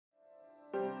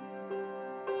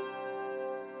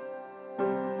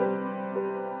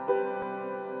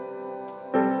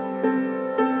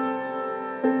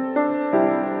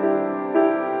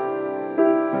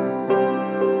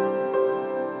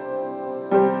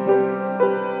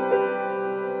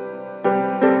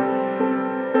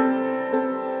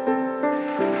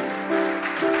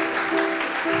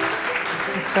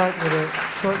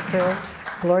Spirit.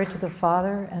 Glory to the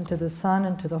Father, and to the Son,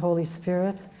 and to the Holy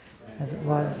Spirit, as it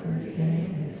was in the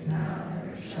beginning, is now, and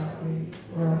ever shall be,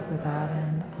 world without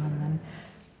end. Amen.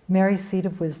 Mary, seat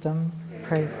of wisdom,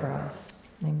 pray for us.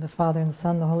 In the name of the Father, and the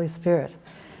Son, and the Holy Spirit.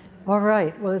 All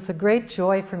right, well, it's a great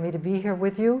joy for me to be here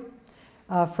with you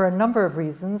for a number of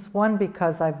reasons. One,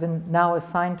 because I've been now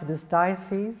assigned to this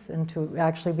diocese and to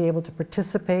actually be able to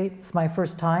participate. It's my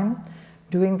first time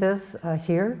doing this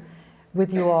here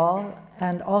with you all,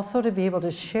 and also to be able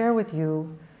to share with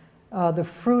you the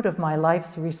fruit of my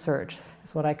life's research,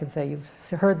 is what I can say. You've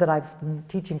heard that I've been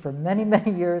teaching for many,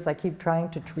 many years. I keep trying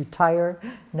to retire.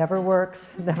 Never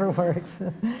works, never works.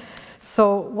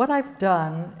 So what I've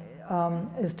done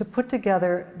is to put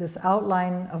together this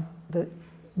outline of the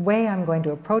way I'm going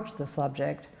to approach the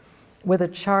subject with a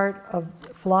chart of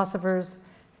philosophers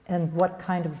and what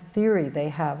kind of theory they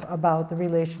have about the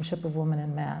relationship of woman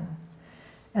and man.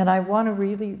 And I want to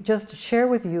really just share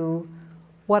with you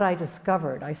what I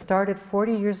discovered. I started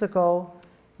 40 years ago,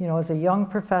 you know, as a young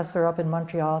professor up in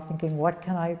Montreal, thinking, what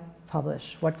can I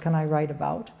publish? What can I write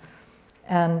about?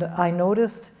 And I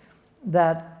noticed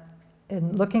that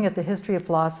in looking at the history of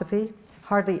philosophy,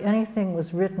 hardly anything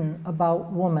was written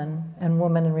about woman and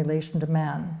woman in relation to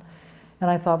man. And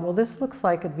I thought, well, this looks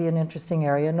like it'd be an interesting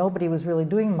area. Nobody was really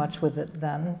doing much with it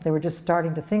then. They were just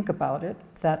starting to think about it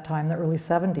at that time, the early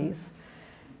 70s.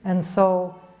 And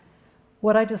so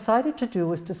what I decided to do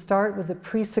was to start with the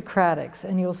pre-Socratics.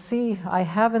 And you'll see I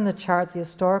have in the chart the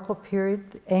historical period,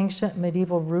 the ancient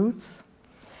medieval roots.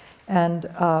 And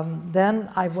then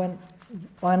I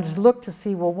wanted to look to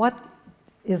see, well, what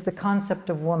is the concept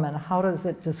of woman? How does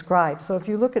it describe? So if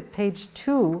you look at page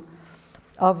 2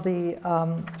 of the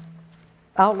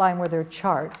outline where there are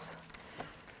charts,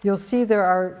 you'll see there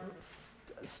are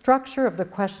structure of the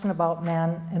question about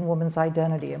man and woman's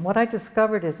identity. And what I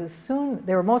discovered is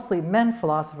they were mostly men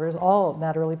philosophers, all in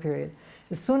that early period.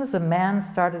 As soon as a man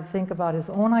started to think about his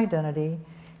own identity,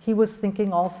 he was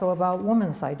thinking also about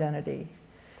woman's identity.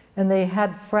 And they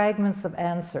had fragments of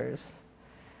answers.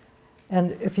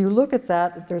 And if you look at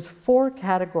that, there's 4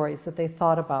 categories that they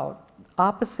thought about.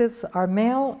 Opposites, are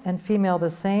male and female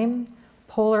the same?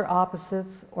 Polar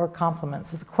opposites or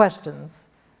complements? It's questions.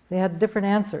 They had different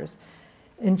answers.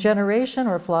 In generation,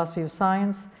 or philosophy of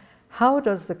science, how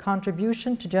does the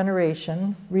contribution to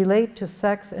generation relate to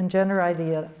sex and gender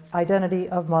identity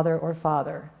of mother or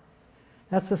father?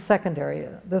 That's the second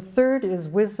area. The third is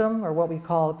wisdom, or what we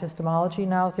call epistemology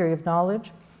now, theory of knowledge.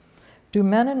 Do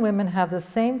men and women have the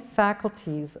same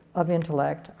faculties of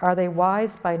intellect? Are they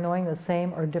wise by knowing the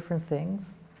same or different things?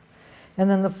 And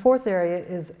then the fourth area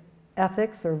is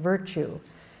ethics, or virtue.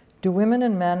 Do women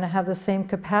and men have the same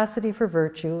capacity for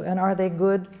virtue, and are they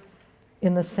good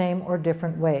in the same or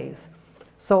different ways?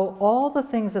 So all the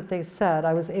things that they said,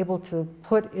 I was able to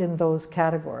put in those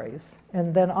categories.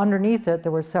 And then underneath it,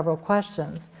 there were several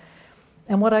questions.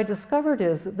 And what I discovered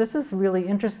is, this is really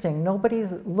interesting.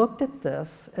 Nobody's looked at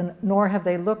this, and nor have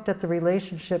they looked at the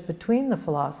relationship between the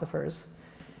philosophers.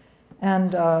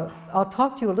 And I'll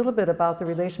talk to you a little bit about the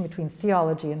relation between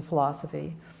theology and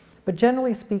philosophy. But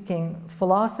generally speaking,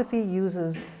 philosophy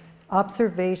uses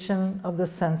observation of the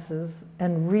senses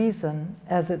and reason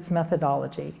as its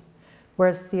methodology,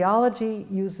 whereas theology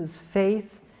uses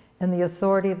faith and the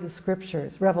authority of the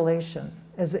scriptures, revelation,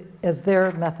 as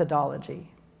their methodology.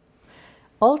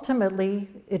 Ultimately,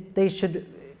 they should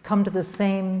come to the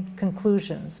same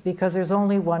conclusions because there's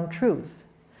only one truth.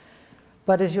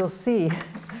 But as you'll see,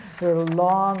 there are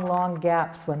long, long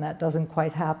gaps when that doesn't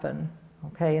quite happen,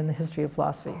 okay, in the history of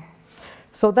philosophy.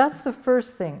 So that's the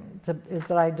first thing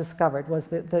that I discovered, was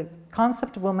that the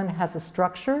concept of woman has a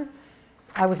structure.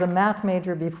 I was a math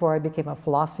major before I became a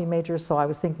philosophy major, so I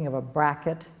was thinking of a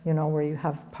bracket, you know, where you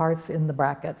have parts in the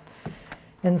bracket.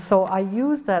 And so I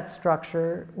used that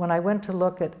structure when I went to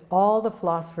look at all the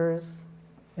philosophers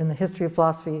in the history of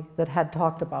philosophy that had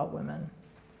talked about women.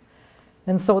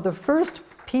 And so the first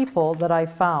people that I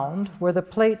found were the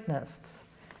Platonists,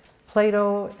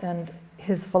 Plato and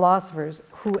his philosophers,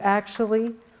 who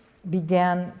actually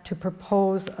began to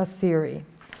propose a theory.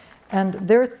 And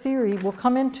their theory, we'll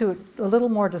come into a little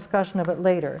more discussion of it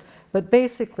later, but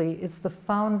basically it's the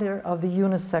founder of the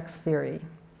unisex theory.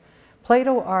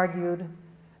 Plato argued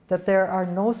that there are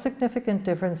no significant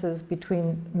differences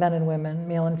between men and women,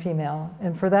 male and female,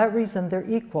 and for that reason they're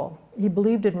equal. He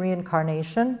believed in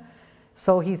reincarnation,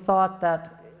 so he thought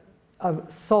that a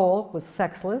soul was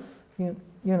sexless,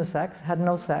 unisex, had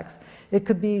no sex. It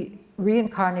could be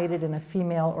reincarnated in a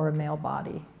female or a male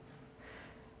body,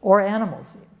 or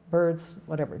animals, birds,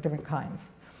 whatever, different kinds.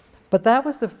 But that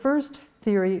was the first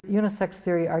theory, unisex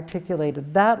theory,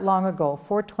 articulated that long ago,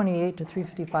 428 to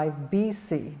 355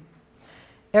 BC.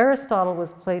 Aristotle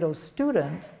was Plato's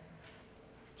student.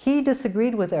 He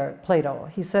disagreed with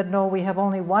Plato. He said, no, we have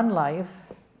only one life.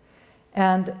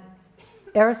 And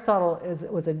Aristotle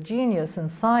was a genius in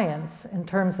science in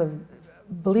terms of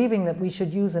believing that we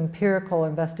should use empirical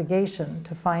investigation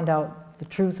to find out the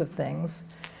truths of things.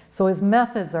 So his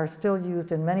methods are still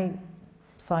used in many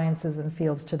sciences and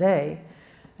fields today.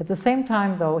 At the same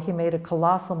time, though, he made a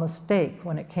colossal mistake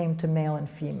when it came to male and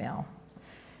female,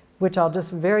 which I'll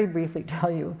just very briefly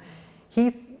tell you.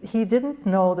 He didn't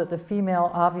know that the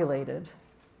female ovulated.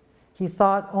 He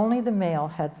thought only the male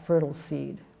had fertile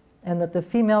seed, and that the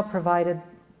female provided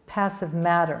passive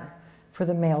matter for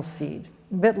the male seed,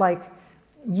 a bit like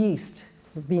yeast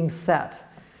being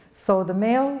set. So the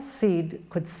male seed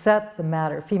could set the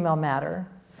matter, female matter,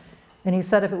 and he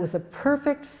said if it was a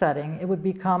perfect setting, it would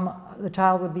become, the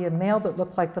child would be a male that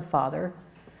looked like the father.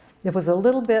 If it was a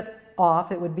little bit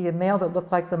off, it would be a male that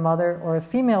looked like the mother, or a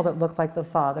female that looked like the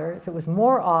father. If it was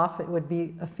more off, it would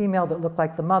be a female that looked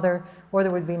like the mother, or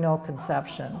there would be no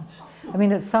conception. I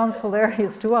mean, it sounds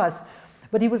hilarious to us,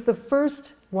 but he was the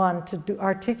first one to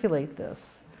articulate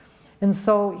this. And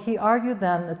so he argued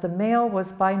then that the male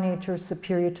was by nature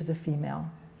superior to the female,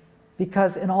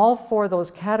 because in all four of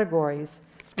those categories,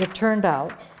 it turned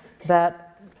out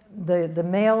that the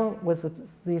male was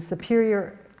the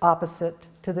superior opposite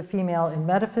to the female in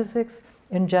metaphysics,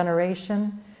 in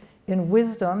generation, in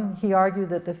wisdom. He argued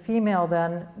that the female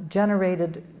then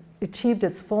achieved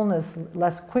its fullness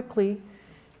less quickly,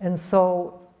 and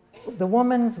so the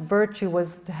woman's virtue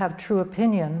was to have true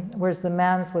opinion, whereas the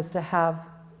man's was to have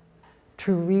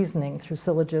true reasoning through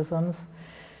syllogisms.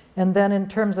 And then in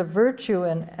terms of virtue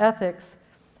and ethics,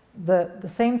 the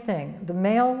same thing. The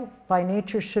male by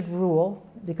nature should rule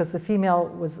because the female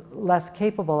was less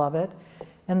capable of it,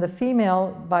 and the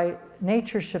female by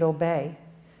nature should obey,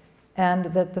 and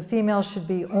that the female should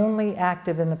be only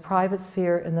active in the private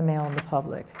sphere and the male in the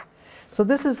public. So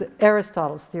this is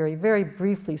Aristotle's theory, very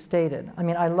briefly stated. I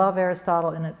mean, I love Aristotle,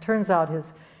 and it turns out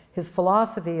his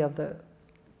philosophy of the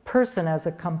person as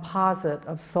a composite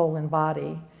of soul and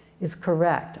body is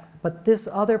correct, but this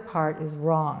other part is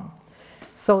wrong.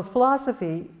 So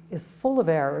philosophy is full of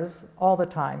errors all the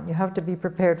time. You have to be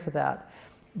prepared for that.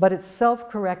 But it's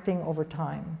self-correcting over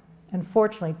time. And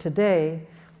fortunately, today,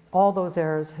 all those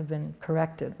errors have been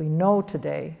corrected. We know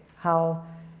today how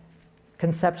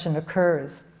conception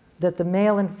occurs, that the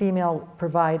male and female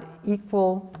provide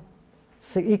equal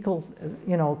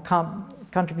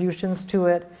contributions to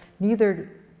it. Neither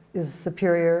is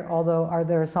superior, although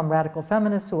there are some radical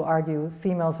feminists who argue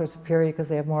females are superior because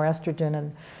they have more estrogen,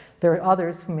 and there are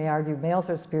others who may argue males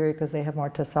are superior because they have more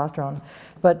testosterone.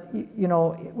 But you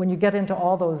know, when you get into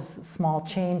all those small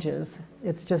changes,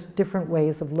 it's just different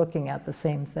ways of looking at the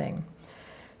same thing.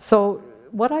 So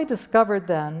what I discovered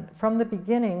then from the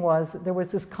beginning was that there was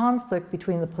this conflict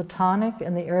between the Platonic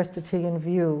and the Aristotelian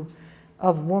view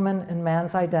of woman and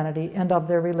man's identity and of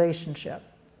their relationship.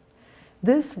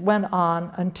 This went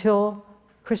on until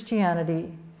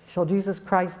Christianity, till Jesus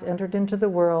Christ entered into the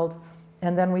world,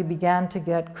 and then we began to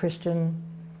get Christian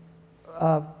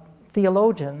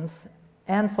theologians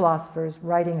and philosophers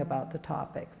writing about the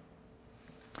topic.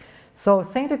 So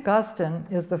St. Augustine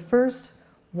is the first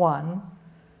one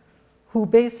who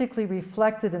basically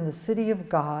reflected in the City of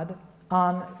God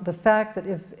on the fact that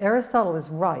if Aristotle is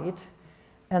right,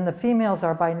 and the females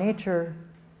are by nature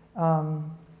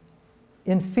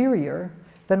inferior,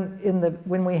 then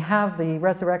when we have the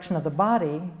resurrection of the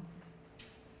body,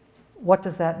 what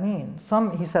does that mean?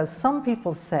 He says, some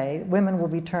people say women will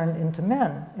be turned into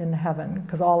men in heaven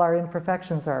because all our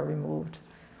imperfections are removed.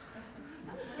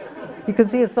 You can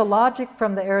see it's the logic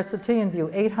from the Aristotelian view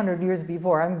 800 years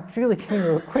before. I'm really giving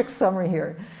you a quick summary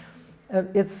here.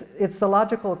 It's the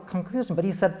logical conclusion. But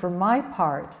he said, for my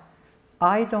part,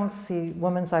 I don't see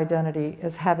woman's identity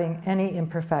as having any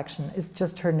imperfection. It's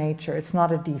just her nature. It's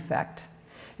not a defect.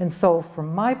 And so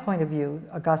from my point of view,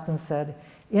 Augustine said,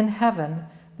 in heaven,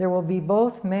 there will be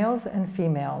both males and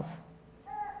females,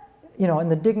 you know, in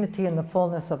the dignity and the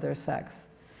fullness of their sex.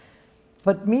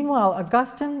 But meanwhile,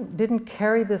 Augustine didn't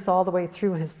carry this all the way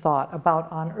through his thought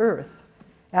about on earth.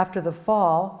 After the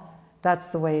fall, that's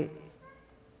the way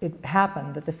it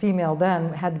happened, that the female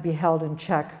then had to be held in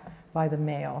check by the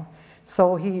male.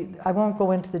 So I won't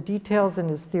go into the details in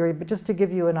his theory, but just to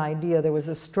give you an idea, there was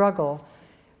a struggle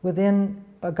within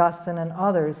Augustine and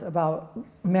others about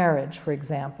marriage, for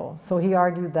example. So he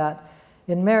argued that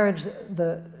in marriage,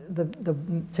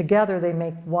 together they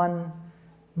make one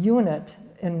unit,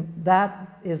 and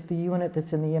that is the unit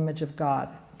that's in the image of God.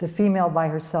 The female by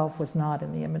herself was not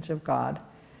in the image of God.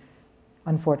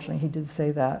 Unfortunately, he did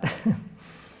say that.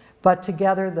 But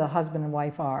together, the husband and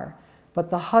wife are. But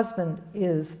the husband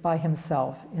is by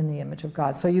himself in the image of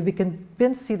God. So you begin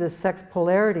to see the sex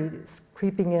polarity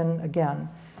creeping in again.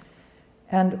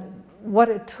 And what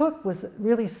it took was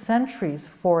really centuries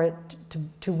for it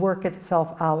to work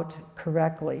itself out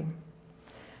correctly.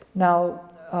 Now,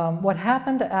 what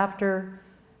happened after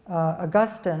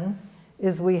Augustine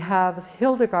is we have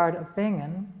Hildegard of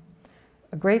Bingen,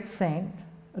 a great saint,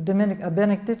 a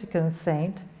Benedictine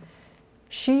saint.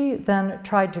 She then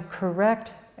tried to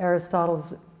correct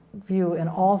Aristotle's view in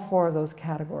all four of those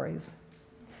categories.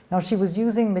 Now, she was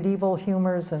using medieval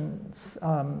humors and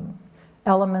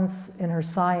elements in her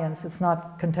science. It's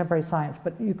not contemporary science,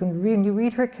 but you can read, when you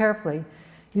read her carefully,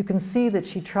 you can see that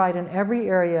she tried in every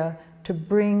area to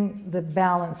bring the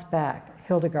balance back.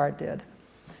 Hildegard did.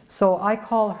 So I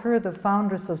call her the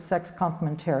foundress of sex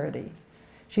complementarity.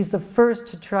 She's the first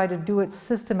to try to do it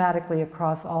systematically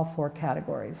across all four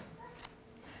categories.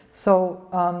 So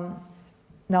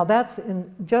now that's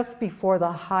just before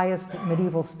the highest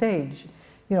medieval stage.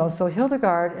 You know, so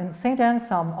Hildegard and Saint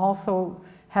Anselm also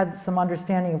had some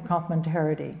understanding of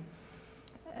complementarity.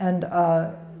 And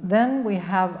then we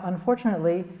have,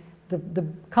 unfortunately, the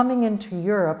coming into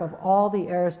Europe of all the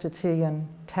Aristotelian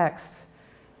texts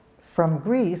from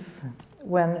Greece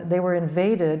when they were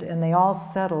invaded and they all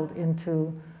settled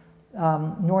into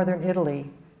northern Italy,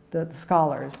 the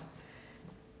scholars.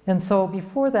 And so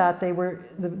before that, they were,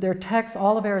 their texts,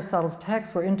 all of Aristotle's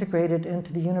texts were integrated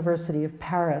into the University of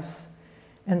Paris.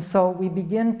 And so we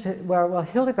begin to, well,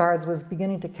 Hildegard's was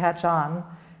beginning to catch on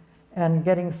and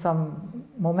getting some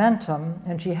momentum,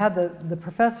 and she had the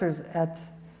professors at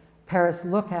Paris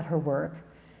look at her work.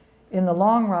 In the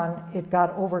long run, it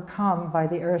got overcome by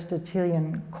the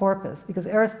Aristotelian corpus, because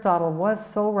Aristotle was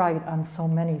so right on so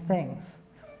many things.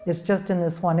 It's just in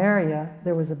this one area,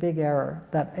 there was a big error,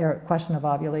 that question of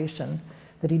ovulation,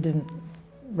 that he didn't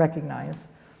recognize.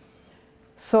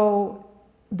 So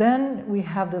then we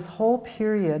have this whole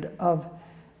period of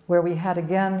where we had,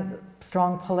 again,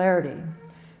 strong polarity.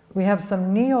 We have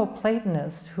some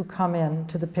Neoplatonists who come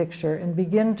into the picture and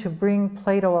begin to bring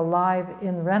Plato alive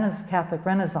in Catholic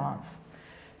Renaissance.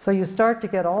 So you start to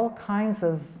get all kinds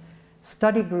of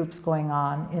study groups going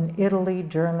on in Italy,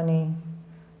 Germany,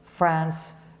 France,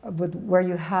 where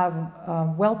you have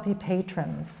wealthy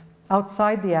patrons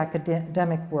outside the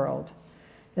academic world.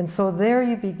 And so there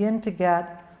you begin to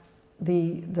get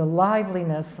the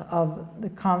liveliness of the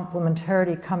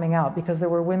complementarity coming out, because there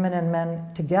were women and men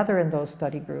together in those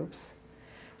study groups.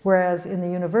 Whereas in the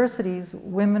universities,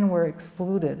 women were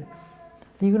excluded.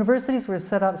 The universities were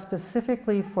set up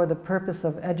specifically for the purpose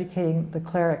of educating the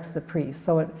clerics, the priests.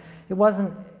 So it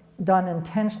wasn't done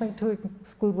intentionally to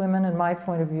exclude women, in my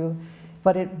point of view,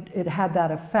 but it had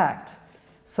that effect.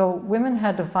 So women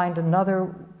had to find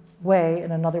another way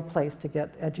and another place to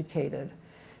get educated.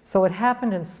 So it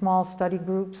happened in small study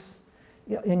groups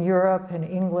in Europe, in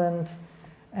England,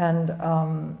 and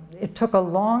it took a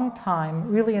long time,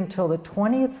 really until the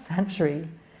 20th century,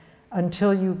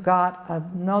 until you got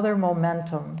another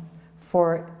momentum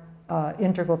for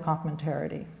integral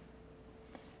complementarity.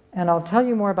 And I'll tell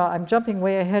you more about, I'm jumping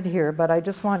way ahead here, but I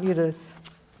just want you to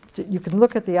you can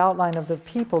look at the outline of the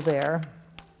people there,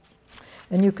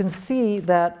 and you can see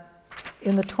that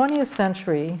in the 20th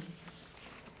century,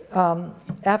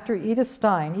 after Edith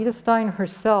Stein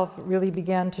herself really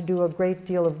began to do a great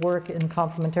deal of work in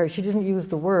complementarity. She didn't use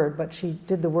the word, but she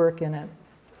did the work in it.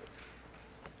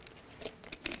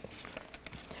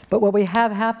 But what we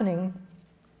have happening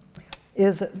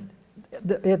is,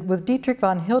 with Dietrich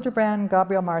von Hildebrand,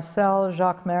 Gabriel Marcel,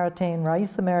 Jacques Maritain,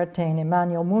 Raissa Maritain,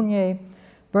 Emmanuel Mounier,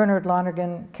 Bernard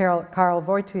Lonergan, Karl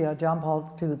Wojtyła, John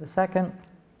Paul II,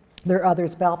 there are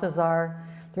others, Balthasar,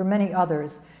 there are many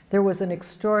others. There was an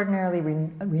extraordinarily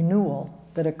renewal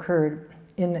that occurred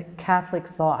in Catholic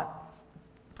thought.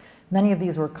 Many of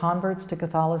these were converts to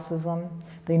Catholicism.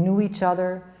 They knew each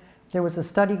other. There was a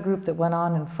study group that went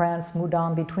on in France,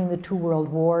 Moudon, between the two world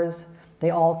wars.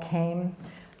 They all came.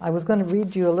 I was going to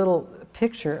read you a little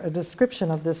picture, a description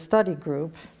of this study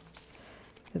group.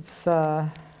 It's,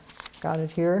 got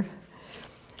it here.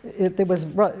 It was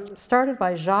started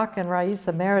by Jacques and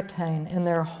Raissa Maritain in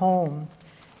their home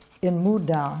in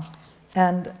Moudon,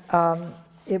 and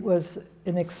it was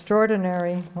an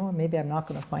extraordinary, oh, maybe I'm not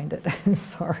going to find it,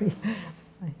 sorry.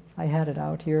 I had it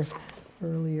out here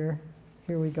earlier.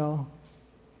 Here we go.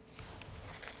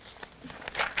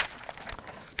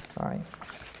 Sorry.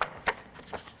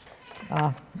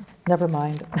 Never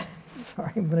mind.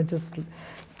 Sorry, I'm going to just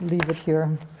leave it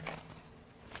here.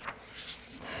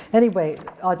 Anyway,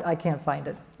 I can't find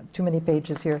it. Too many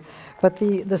pages here. But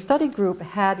the study group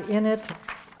had in it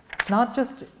not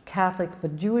just Catholics,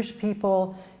 but Jewish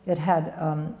people. It had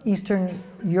Eastern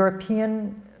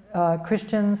European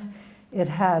Christians. It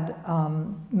had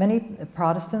many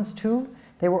Protestants too.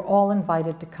 They were all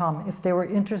invited to come if they were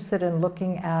interested in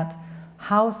looking at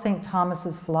how St.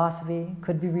 Thomas's philosophy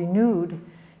could be renewed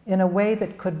in a way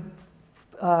that could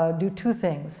do two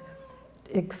things: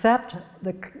 accept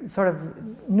the sort of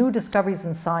new discoveries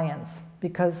in science,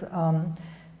 because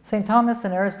St. Thomas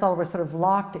and Aristotle were sort of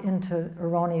locked into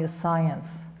erroneous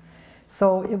science.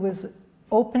 So it was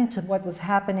open to what was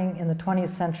happening in the 20th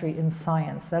century in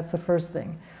science. That's the first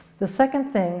thing. The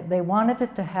second thing, they wanted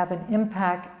it to have an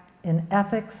impact in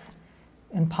ethics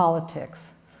and politics.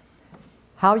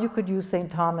 How you could use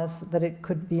St. Thomas, that it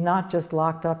could be not just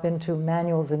locked up into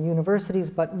manuals and universities,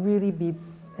 but really be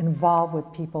involved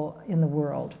with people in the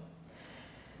world.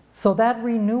 So that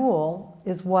renewal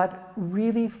is what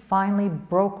really finally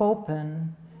broke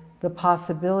open the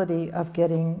possibility of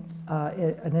getting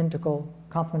an integral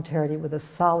complementarity with a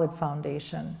solid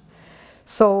foundation.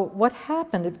 So what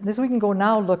happened, this we can go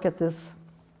now look at this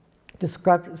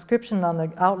description on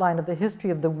the outline of the history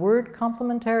of the word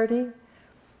complementarity.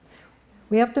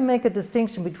 We have to make a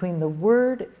distinction between the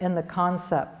word and the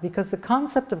concept, because the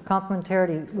concept of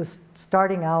complementarity was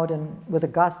starting out with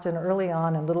Augustine early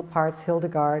on in little parts,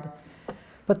 Hildegard,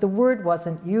 but the word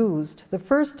wasn't used. The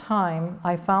first time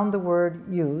I found the word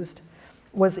used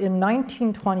was in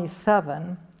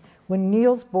 1927, when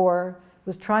Niels Bohr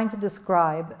was trying to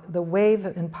describe the wave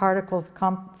and particle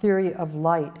theory of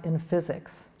light in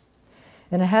physics.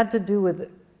 And it had to do with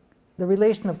the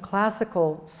relation of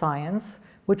classical science,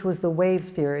 which was the wave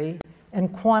theory,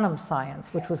 and quantum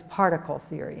science, which was particle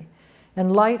theory.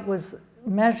 And light was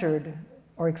measured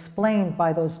or explained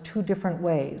by those two different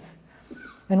ways.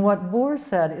 And what Bohr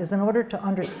said is, in order to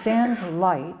understand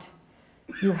light,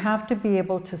 you have to be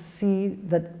able to see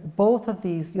that both of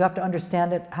these, you have to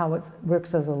understand it, how it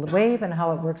works as a wave and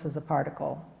how it works as a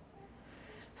particle.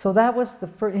 So that was the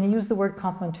first, and he used the word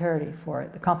complementarity for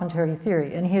it, the complementarity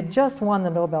theory. And he had just won the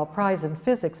Nobel Prize in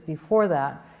physics before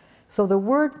that. So the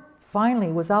word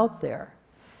finally was out there.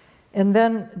 And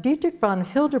then Dietrich von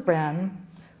Hildebrand,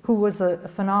 who was a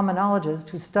phenomenologist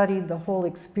who studied the whole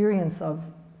experience of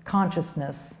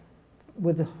consciousness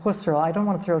with Husserl. I don't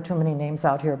want to throw too many names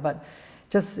out here, but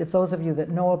just if those of you that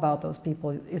know about those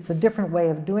people, it's a different way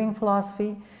of doing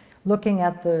philosophy, looking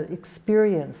at the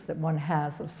experience that one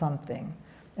has of something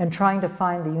and trying to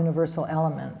find the universal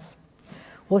elements.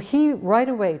 Well, he, right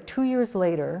away, 2 years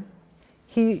later,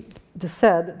 he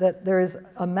said that there is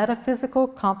a metaphysical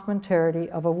complementarity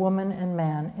of a woman and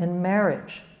man in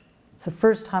marriage. It's the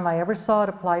first time I ever saw it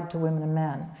applied to women and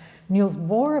men. Niels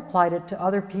Bohr applied it to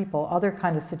other people, other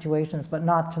kind of situations, but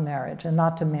not to marriage and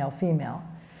not to male-female.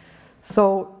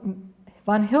 So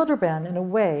von Hildebrand, in a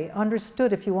way,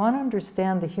 understood if you want to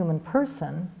understand the human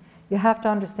person, you have to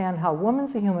understand how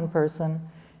woman's a human person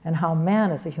and how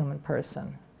man is a human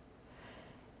person.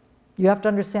 You have to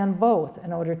understand both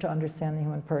in order to understand the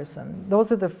human person.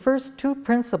 Those are the first two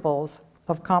principles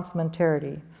of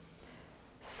complementarity: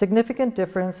 significant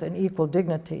difference and equal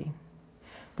dignity.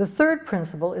 The third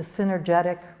principle is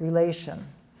synergetic relation,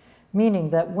 meaning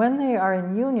that when they are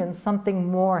in union, something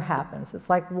more happens. It's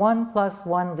like 1 +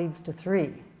 1 leads to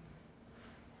 3.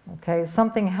 Okay,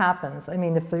 something happens. I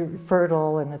mean, if they're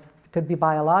fertile, and it could be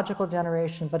biological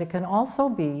generation, but it can also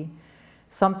be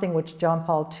something which John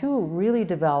Paul II really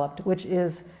developed, which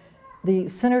is the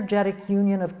synergetic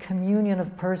union of communion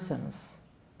of persons.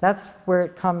 That's where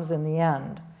it comes in the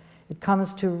end. It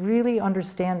comes to really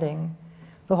understanding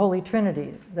the Holy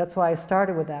Trinity. That's why I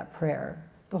started with that prayer.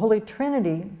 The Holy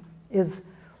Trinity is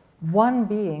one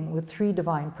being with 3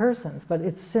 divine persons, but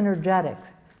it's synergetic.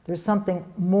 There's something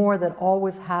more that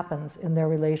always happens in their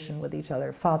relation with each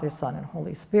other, Father, Son, and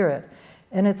Holy Spirit.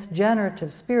 And it's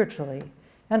generative spiritually,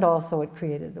 and also it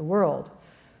created the world.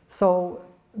 So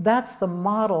that's the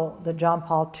model that John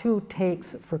Paul II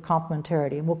takes for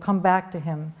complementarity. And we'll come back to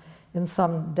him in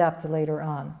some depth later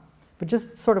on. But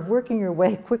just sort of working your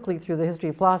way quickly through the history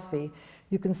of philosophy,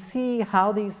 you can see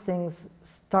how these things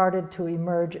started to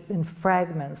emerge in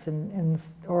fragments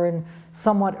or in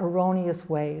somewhat erroneous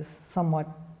ways, somewhat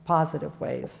positive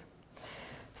ways.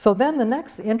 So then the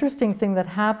next interesting thing that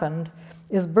happened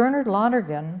is Bernard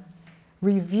Lonergan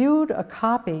reviewed a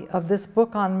copy of this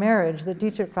book on marriage that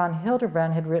Dietrich von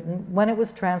Hildebrand had written when it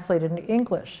was translated into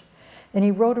English. And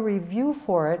he wrote a review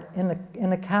for it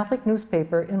in a Catholic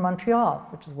newspaper in Montreal,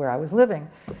 which is where I was living.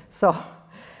 So,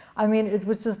 I mean, it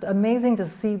was just amazing to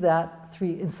see that.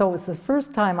 And so it was the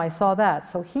first time I saw that.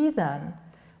 So he then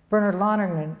Bernard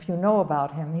Lonergan, if you know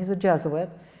about him, he's a Jesuit.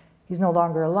 He's no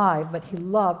longer alive, but he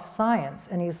loved science,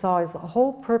 and he saw the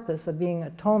whole purpose of being a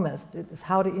Thomist is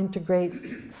how to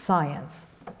integrate science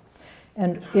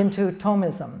and into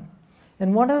Thomism.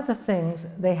 And one of the things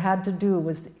they had to do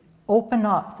was to open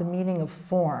up the meaning of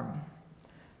form.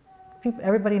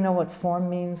 Everybody know what form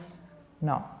means?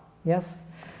 No. Yes?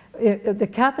 The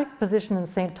Catholic position in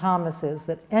St. Thomas is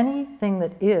that anything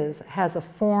that is has a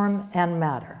form and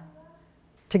matter.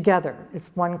 Together, it's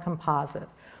one composite.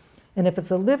 And if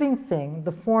it's a living thing,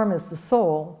 the form is the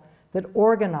soul that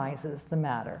organizes the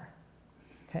matter.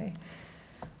 Okay?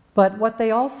 But what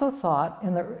they also thought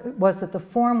was that the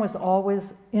form was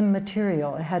always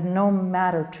immaterial. It had no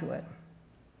matter to it.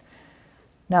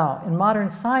 Now, in modern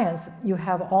science, you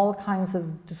have all kinds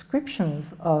of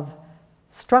descriptions of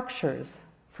structures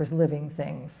for living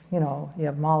things. You know, you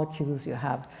have molecules, you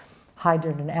have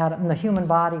hydrogen atoms. In the human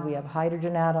body, we have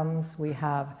hydrogen atoms, we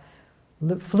have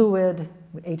fluid,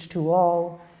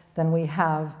 H2O, then we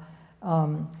have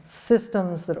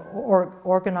systems that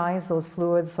organize those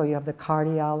fluids, so you have the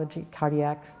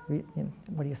cardiac,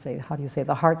 what do you say, how do you say,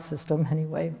 the heart system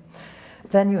anyway.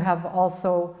 Then you have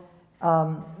also,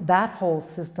 that whole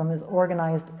system is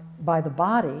organized by the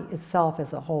body itself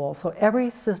as a whole. So every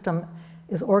system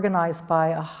is organized by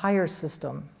a higher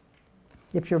system.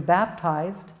 If you're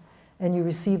baptized and you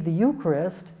receive the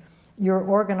Eucharist, you're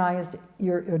organized,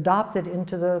 you're adopted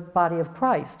into the body of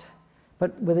Christ.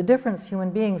 But with a difference, human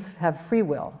beings have free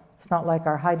will. It's not like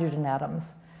our hydrogen atoms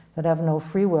that have no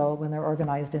free will when they're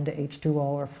organized into H2O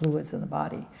or fluids in the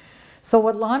body. So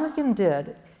what Lonergan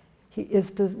did is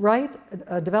to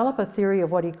develop a theory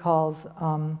of what he calls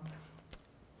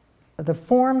the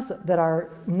forms that are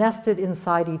nested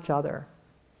inside each other.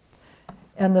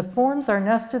 And the forms are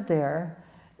nested there,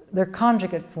 they're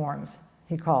conjugate forms,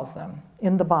 he calls them,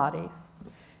 in the body.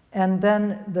 And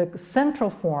then the central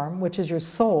form, which is your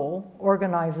soul,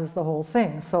 organizes the whole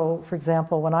thing. So, for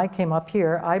example, when I came up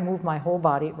here, I moved my whole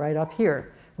body right up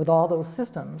here with all those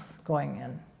systems going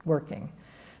in, working.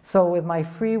 So with my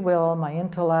free will, my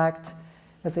intellect,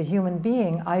 as a human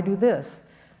being, I do this.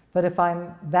 But if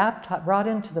I'm brought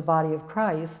into the body of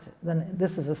Christ, then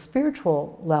this is a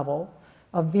spiritual level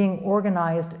of being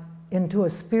organized into a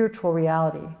spiritual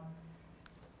reality.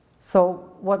 So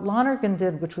what Lonergan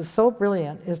did, which was so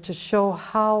brilliant, is to show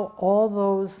how all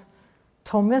those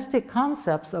Thomistic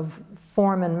concepts of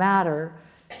form and matter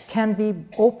can be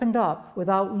opened up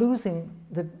without losing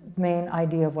the main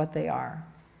idea of what they are.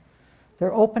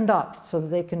 They're opened up so that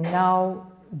they can now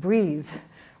breathe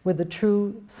with the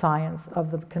true science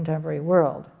of the contemporary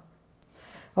world.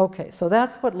 Okay, so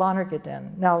that's what Lonergan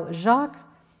did. Now, Jacques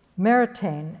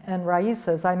Maritain and Raissa,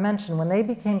 as I mentioned, when they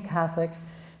became Catholic,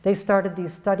 they started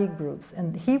these study groups,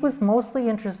 and he was mostly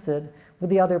interested with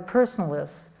the other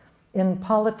personalists in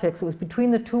politics. It was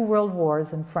between the two world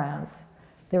wars in France.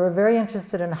 They were very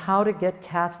interested in how to get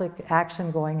Catholic action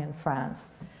going in France.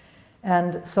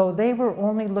 And so they were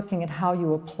only looking at how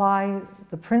you apply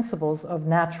the principles of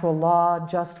natural law,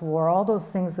 just war, all those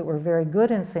things that were very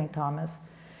good in St. Thomas,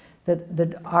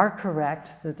 that are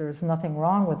correct, that there's nothing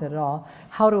wrong with it at all,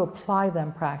 how to apply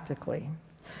them practically.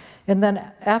 And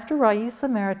then after Raissa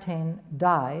Maritain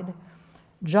died,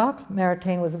 Jacques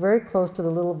Maritain was very close to the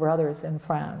Little Brothers in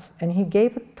France, and he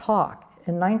gave a talk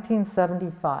in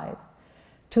 1975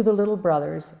 to the Little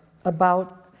Brothers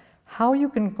about how you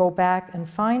can go back and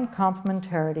find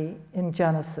complementarity in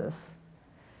Genesis.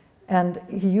 And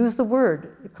he used the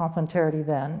word complementarity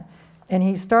then, and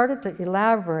he started to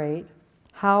elaborate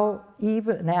how Eve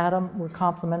and Adam were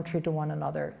complementary to one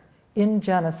another in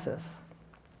Genesis.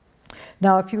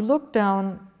 Now, if you look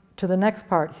down to the next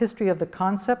part, history of the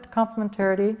concept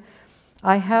complementarity,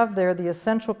 I have there the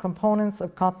essential components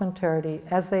of complementarity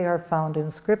as they are found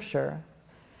in Scripture,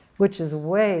 which is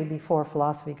way before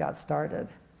philosophy got started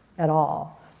at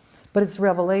all. But it's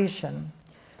revelation.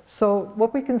 So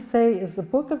what we can say is the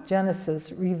book of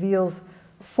Genesis reveals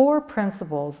 4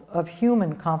 principles of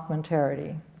human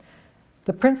complementarity.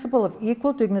 The principle of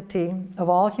equal dignity of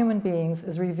all human beings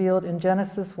is revealed in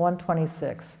Genesis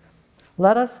 1:26.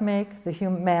 Let us make the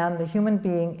human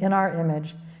being, in our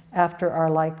image, after our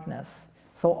likeness.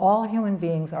 So all human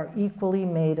beings are equally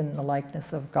made in the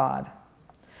likeness of God.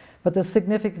 But the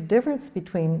significant difference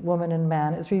between woman and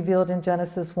man is revealed in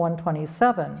Genesis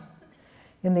 1:27.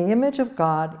 In the image of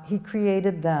God, he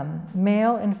created them.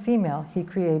 Male and female, he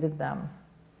created them.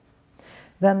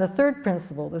 Then the third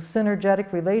principle, the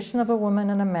synergetic relation of a woman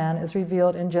and a man, is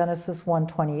revealed in Genesis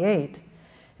 1:28.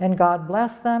 And God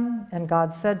blessed them, and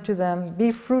God said to them,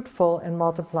 be fruitful and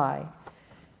multiply.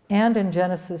 And in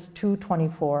Genesis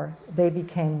 2:24, they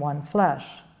became one flesh.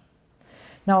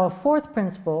 Now, a fourth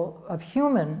principle of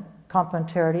human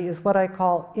complementarity is what I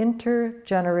call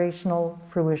intergenerational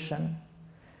fruition.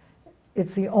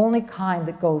 It's the only kind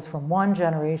that goes from one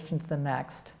generation to the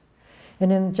next.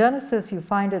 And in Genesis, you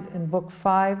find it in book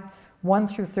 5, 1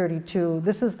 through 32.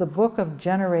 This is the book of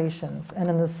generations, and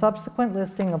in the subsequent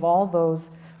listing of all those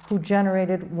who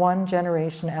generated one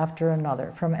generation after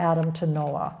another, from Adam to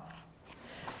Noah.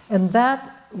 And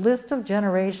that list of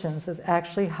generations is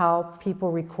actually how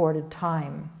people recorded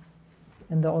time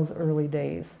in those early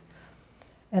days.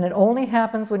 And it only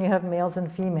happens when you have males and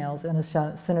females in a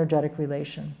synergetic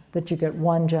relation, that you get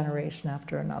one generation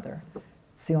after another.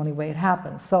 It's the only way it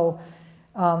happens. So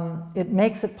it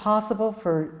makes it possible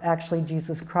for actually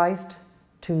Jesus Christ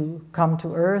to come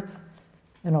to earth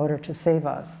in order to save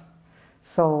us.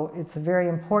 So it's a very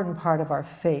important part of our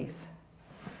faith.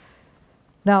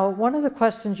 Now, one of the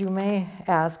questions you may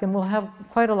ask, and we'll have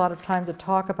quite a lot of time to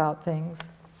talk about things,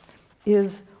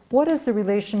 is what is the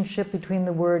relationship between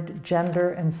the word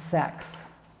gender and sex?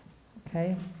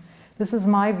 Okay? This is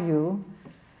my view.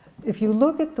 If you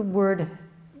look at the word,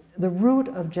 the root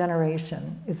of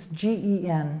generation, it's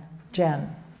G-E-N,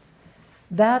 gen.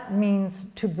 That means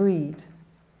to breed.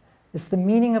 It's the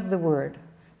meaning of the word.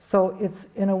 So it's,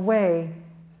 in a way,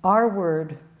 our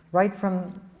word, right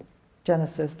from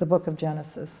Genesis, the book of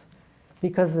Genesis,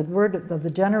 because the word of the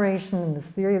generation and this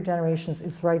theory of generations,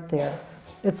 it's right there.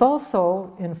 It's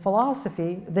also in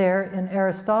philosophy there in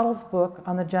Aristotle's book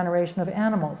on the generation of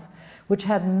animals, which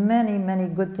had many, many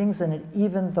good things in it,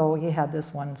 even though he had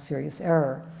this one serious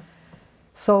error.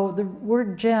 So the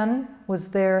word gen was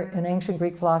there in ancient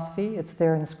Greek philosophy, it's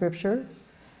there in scripture.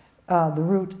 The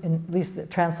root, at least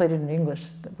translated in English,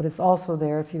 but it's also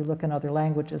there if you look in other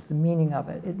languages, the meaning of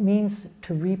it. It means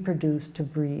to reproduce, to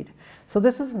breed. So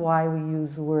this is why we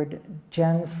use the word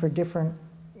gens for different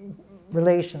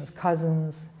relations,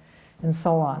 cousins, and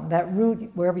so on. That root,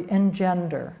 wherever you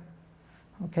engender,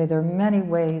 okay, there are many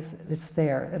ways it's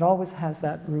there. It always has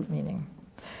that root meaning.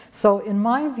 So in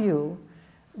my view,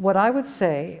 what I would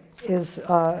say is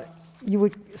the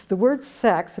word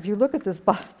sex, if you look at this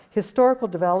historical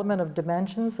development of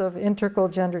dimensions of integral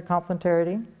gender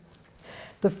complementarity,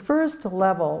 the first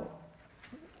level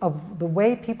of the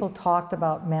way people talked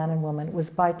about man and woman was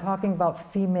by talking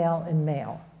about female and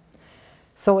male.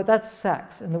 So that's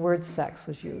sex, and the word sex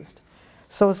was used.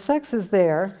 So sex is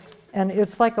there, and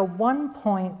it's like a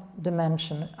one-point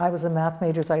dimension. I was a math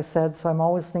major, as I said, so I'm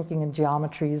always thinking in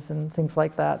geometries and things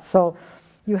like that. So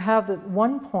you have the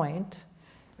one point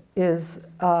is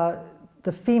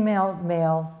the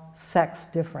female-male sex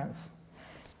difference.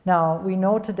 Now, we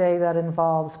know today that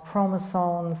involves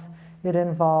chromosomes, it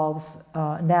involves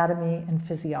anatomy and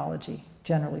physiology,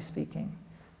 generally speaking.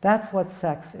 That's what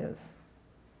sex is.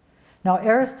 Now,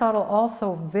 Aristotle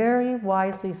also very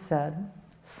wisely said,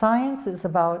 science is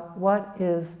about what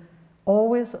is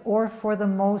always or for the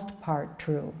most part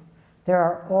true. There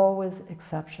are always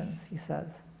exceptions, he says.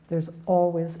 There's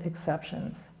always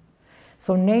exceptions.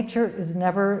 So nature is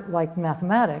never like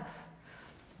mathematics.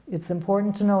 It's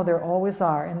important to know there always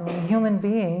are. And when human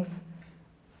beings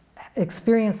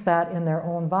experience that in their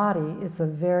own body, it's a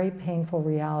very painful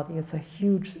reality. It's a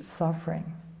huge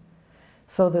suffering.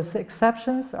 So the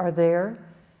exceptions are there,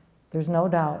 there's no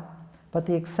doubt. But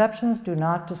the exceptions do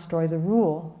not destroy the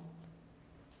rule.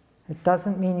 It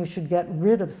doesn't mean you should get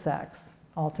rid of sex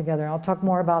altogether. I'll talk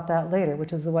more about that later,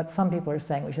 which is what some people are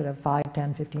saying. We should have 5,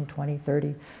 10, 15, 20,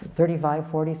 30,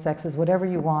 35, 40 sexes, whatever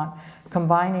you want,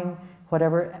 combining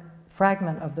whatever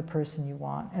fragment of the person you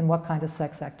want and what kind of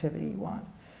sex activity you want.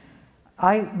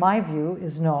 My view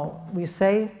is no. We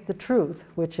say the truth,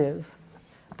 which is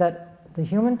that the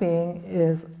human being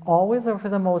is always, or for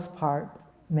the most part,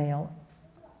 male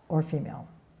or female.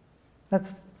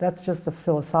 That's just a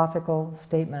philosophical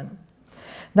statement.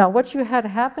 Now, what you had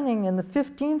happening in the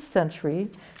 15th century,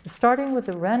 starting with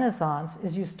the Renaissance,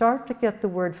 is you start to get the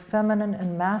word feminine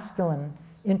and masculine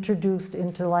introduced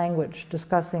into language,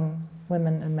 discussing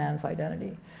women and man's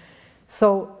identity.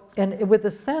 So, and with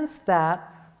the sense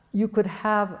that you could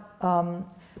have, well,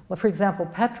 for example,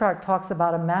 Petrarch talks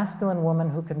about a masculine woman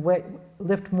who can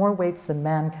lift more weights than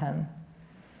man can.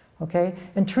 Okay?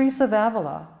 And Teresa of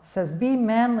Avila says, be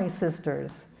manly,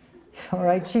 sisters. All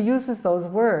right? She uses those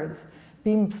words.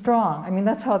 Be strong. I mean,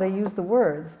 that's how they use the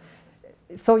words.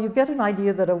 So you get an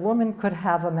idea that a woman could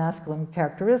have a masculine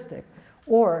characteristic,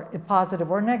 or a positive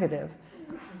or negative.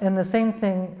 And the same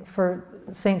thing for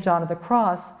St. John of the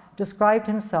Cross, described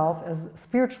himself as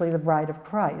spiritually the bride of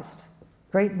Christ,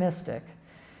 great mystic.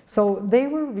 So they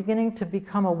were beginning to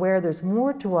become aware there's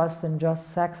more to us than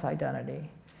just sex identity.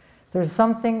 There's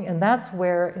something, and that's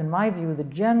where, in my view, the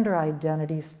gender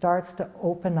identity starts to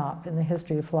open up in the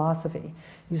history of philosophy.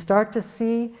 You start to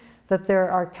see that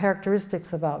there are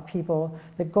characteristics about people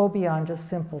that go beyond just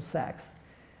simple sex.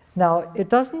 Now, it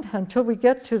doesn't, until we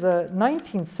get to the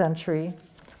 19th century,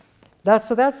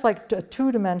 so that's like a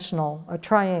two-dimensional, a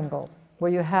triangle,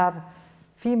 where you have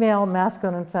female,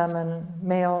 masculine and feminine,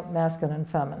 male, masculine and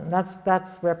feminine.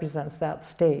 That represents that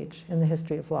stage in the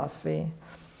history of philosophy.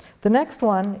 The next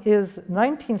one is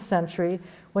 19th century,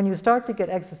 when you start to get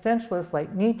existentialists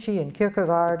like Nietzsche and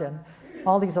Kierkegaard and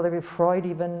all these other, Freud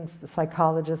even,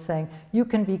 psychologists saying, you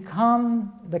can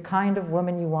become the kind of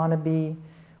woman you want to be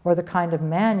or the kind of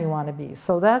man you want to be.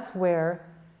 So that's where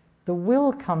the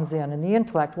will comes in and the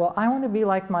intellect. Well, I want to be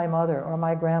like my mother or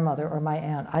my grandmother or my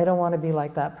aunt. I don't want to be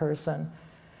like that person.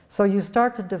 So you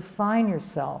start to define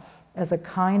yourself as a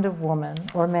kind of woman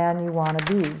or man you want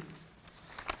to be.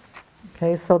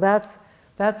 Okay, so that's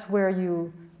where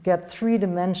you get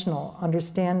three-dimensional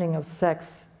understanding of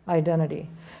sex identity.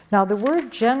 Now, the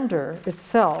word gender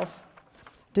itself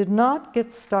did not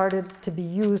get started to be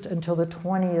used until the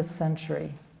 20th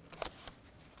century,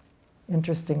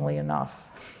 interestingly enough.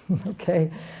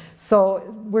 Okay,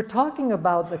 so we're talking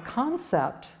about the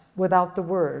concept without the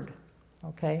word.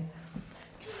 Okay,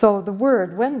 so the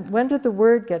word, when did the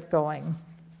word get going?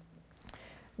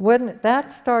 When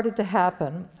that started to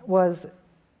happen was,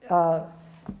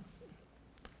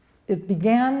 it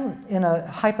began in a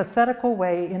hypothetical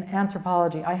way in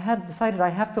anthropology. I had decided I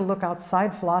have to look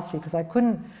outside philosophy because I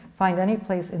couldn't find any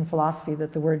place in philosophy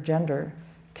that the word gender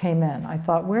came in. I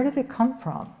thought, where did it come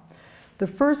from? The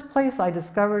first place I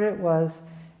discovered it was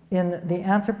in the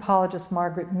anthropologist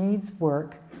Margaret Mead's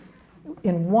work,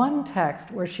 in one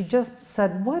text where she just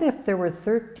said, what if there were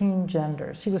 13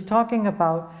 genders? She was talking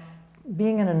about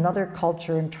being in another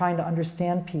culture and trying to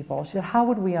understand people. She said, how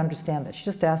would we understand this? She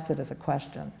just asked it as a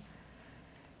question.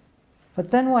 But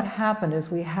then what happened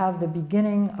is we have the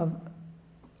beginning of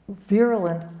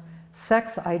virulent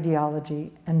sex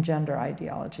ideology and gender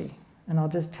ideology. And I'll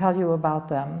just tell you about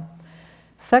them.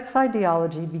 Sex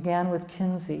ideology began with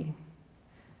Kinsey.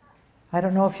 I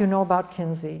don't know if you know about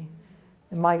Kinsey.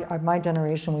 In my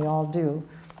generation, we all do.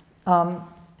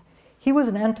 He was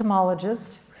an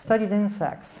entomologist who studied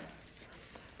insects.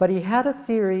 But he had a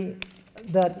theory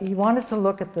that he wanted to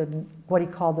look at what he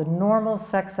called the normal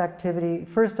sex activity,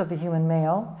 first of the human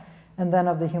male, and then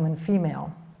of the human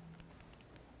female.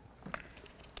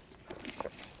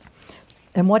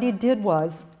 And what he did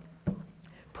was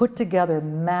put together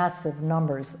massive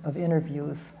numbers of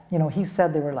interviews. You know, he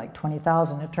said there were like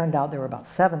 20,000. It turned out there were about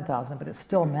 7,000, but it's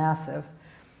still massive.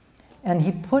 And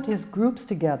he put his groups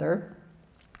together.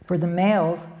 For the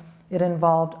males, it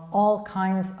involved all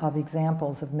kinds of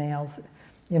examples of males,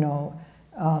 you know,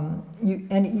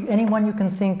 anyone you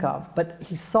can think of. But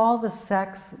he saw the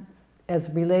sex as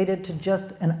related to just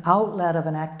an outlet of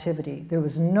an activity. There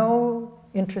was no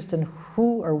interest in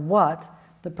who or what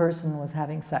the person was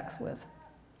having sex with.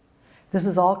 This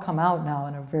has all come out now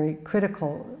in a very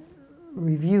critical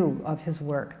review of his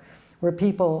work, where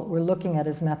people were looking at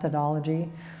his methodology.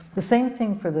 The same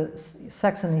thing for the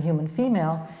sex in the human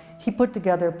female. He put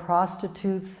together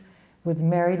prostitutes with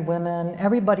married women,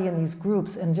 everybody in these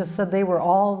groups, and just said they were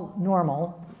all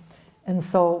normal. And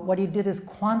so what he did is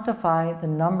quantify the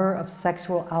number of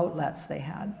sexual outlets they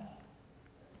had.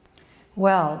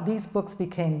 Well, these books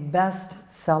became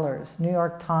bestsellers, New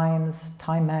York Times,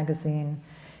 Time Magazine.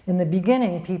 In the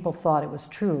beginning, people thought it was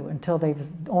true until they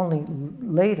only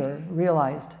later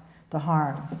realized the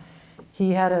harm.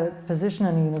 He had a position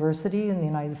in a university in the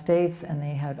United States, and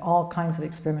they had all kinds of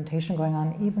experimentation going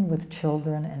on, even with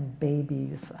children and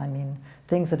babies. I mean,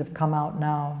 things that have come out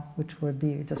now, which would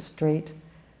be just straight,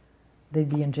 they'd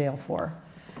be in jail for.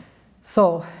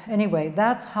 So anyway,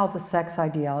 that's how the sex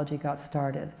ideology got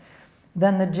started.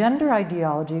 Then the gender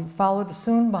ideology followed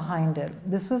soon behind it.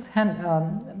 This was a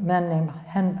man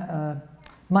named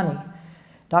Money,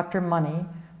 Dr. Money,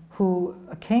 who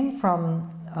came from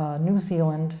New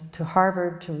Zealand to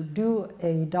Harvard to do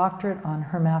a doctorate on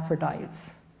hermaphrodites.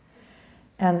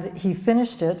 And he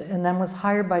finished it and then was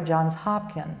hired by Johns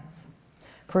Hopkins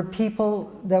for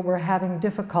people that were having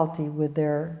difficulty with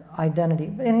their identity.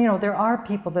 And you know, there are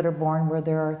people that are born where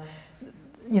there are,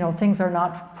 you know, things are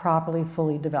not properly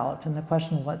fully developed, and the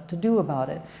question of what to do about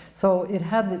it. So it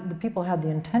had the people had the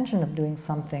intention of doing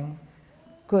something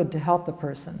good to help the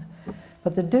person.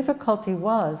 But the difficulty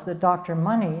was that Dr.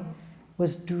 Money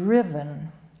was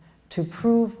driven to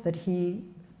prove that he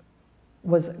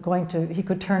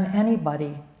could turn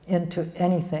anybody into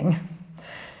anything.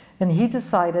 And he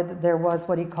decided there was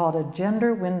what he called a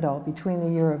gender window between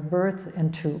the year of birth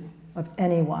and 2. of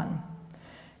anyone,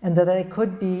 and that they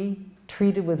could be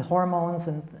treated with hormones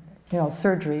and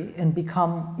surgery and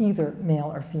become either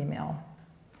male or female.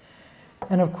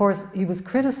 And of course, he was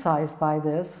criticized by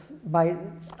this, by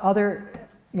other,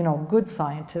 good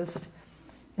scientists.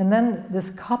 And then this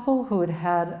couple who had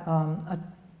had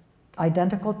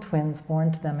identical twins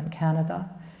born to them in Canada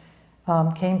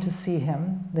came to see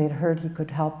him. They'd heard he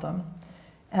could help them.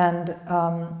 And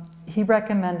he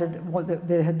recommended,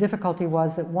 the difficulty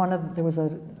was that there was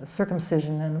a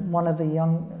circumcision and one of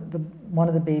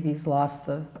the babies lost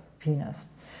the penis.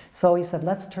 So he said,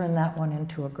 let's turn that one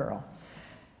into a girl.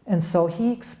 And so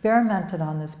he experimented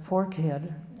on this poor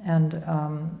kid, and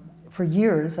for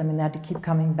years, they had to keep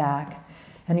coming back.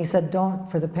 And he said,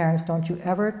 for the parents, don't you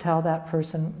ever tell that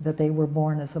person that they were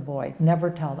born as a boy. Never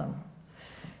tell them.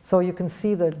 So you can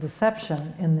see the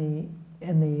deception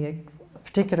in the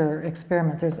particular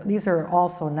experiment. These are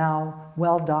also now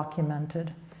well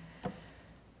documented.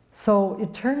 So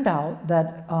it turned out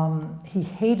that he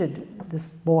hated this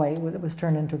boy that was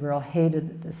turned into a girl,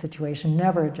 hated the situation,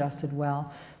 never adjusted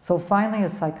well. So finally a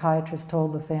psychiatrist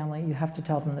told the family, you have to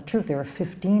tell them the truth. They were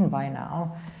 15 by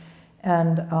now.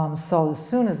 And so as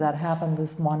soon as that happened,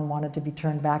 this one wanted to be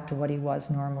turned back to what he was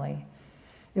normally.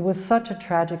 It was such a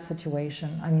tragic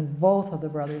situation. Both of the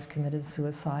brothers committed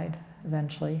suicide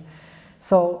eventually.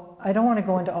 So I don't want to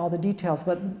go into all the details,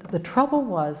 but the trouble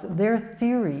was their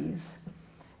theories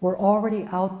were already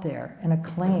out there and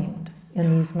acclaimed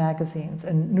in these magazines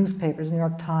and newspapers, New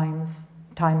York Times,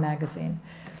 Time magazine.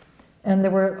 And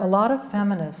there were a lot of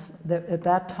feminists that at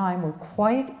that time were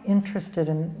quite interested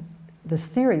in this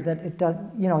theory that it does,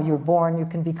 you're born, you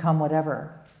can become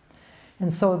whatever.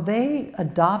 And so they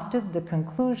adopted the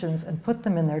conclusions and put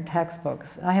them in their textbooks.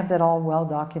 I have that all well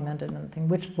documented and thing,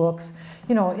 which books,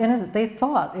 they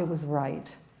thought it was right.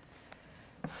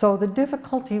 So the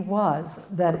difficulty was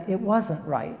that it wasn't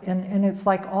right. And it's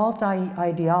like all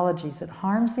ideologies, it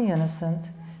harms the innocent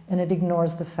and it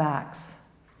ignores the facts.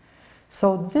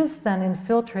 So this then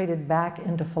infiltrated back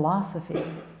into philosophy.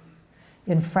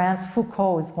 In France,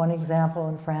 Foucault is one example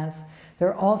in France. There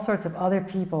are all sorts of other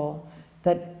people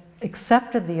that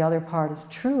accepted the other part as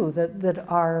true, that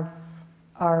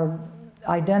our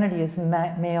identity as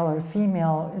male or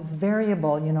female is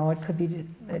variable. It could be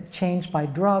changed by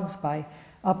drugs, by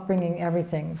upbringing,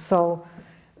 everything. So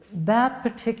that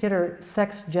particular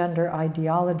sex-gender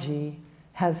ideology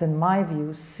has, in my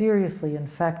view, seriously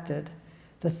infected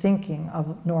the thinking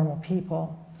of normal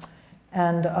people.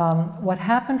 And what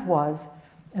happened was,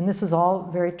 and this is all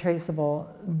very traceable,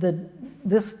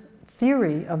 this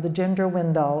theory of the gender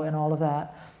window and all of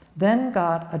that then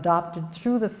got adopted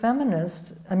through the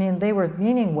feminists. They were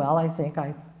meaning well, I think,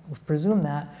 I presume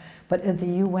that, but at the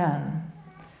UN.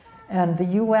 And the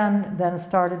UN then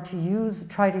started to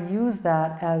try to use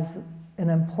that as an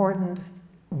important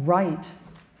right.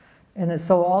 And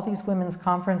so all these women's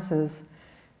conferences,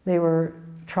 they were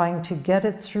trying to get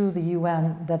it through the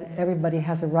UN that everybody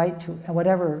has a right to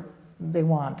whatever they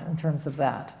want in terms of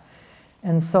that.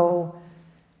 And so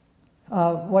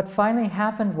what finally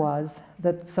happened was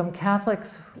that some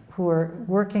Catholics who were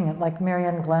working at, like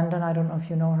Marianne Glendon, I don't know if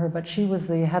you know her, but she was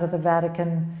the head of the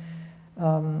Vatican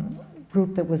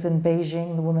group that was in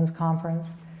Beijing, the Women's Conference,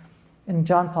 and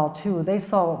John Paul II, they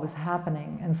saw what was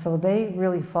happening. And so they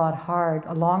really fought hard,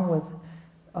 along with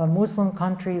Muslim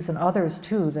countries and others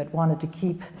too that wanted to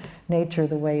keep nature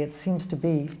the way it seems to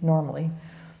be normally,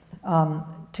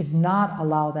 to not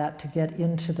allow that to get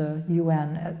into the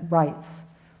UN rights.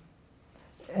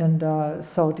 And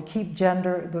so to keep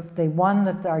gender, they won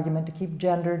the argument to keep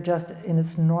gender just in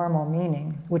its normal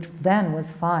meaning, which then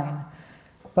was fine.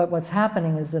 But what's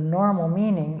happening is the normal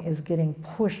meaning is getting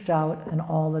pushed out in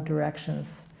all the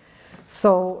directions.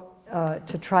 So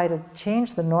to try to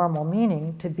change the normal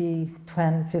meaning to be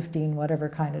 10, 15, whatever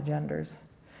kind of genders.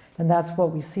 And that's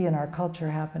what we see in our culture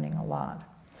happening a lot.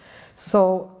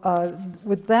 So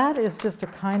with that is just a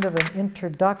kind of an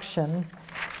introduction.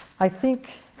 I think,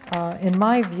 in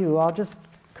my view, I'll just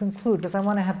conclude because I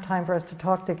want to have time for us to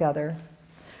talk together.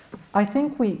 I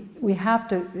think we have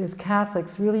to, as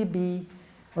Catholics, really be,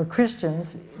 or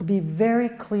Christians, be very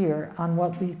clear on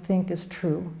what we think is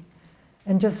true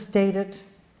and just state it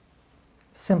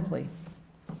simply.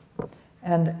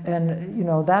 And you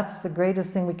know, that's the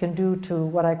greatest thing we can do to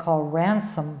what I call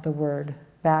ransom the word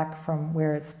back from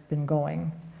where it's been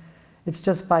going. It's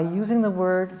just by using the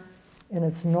word in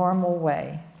its normal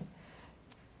way,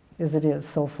 as it is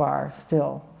so far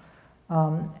still,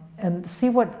 and see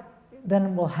what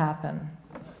then will happen.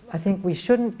 I think we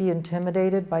shouldn't be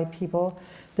intimidated by people.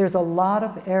 There's a lot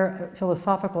of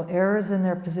philosophical errors in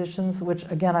their positions, which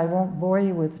again I won't bore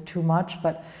you with too much,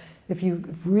 but if you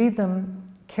read them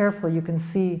carefully, you can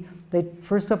see they,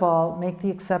 first of all, make the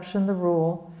exception the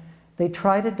rule. They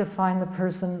try to define the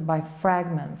person by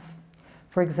fragments.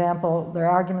 For example, their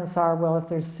arguments are, well, if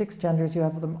there's 6 genders, you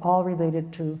have them all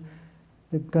related to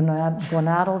the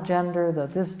gonadal gender, the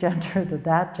this gender, the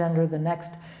that gender, the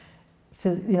next.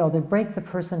 You know, they break the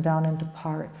person down into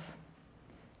parts.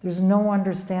 There's no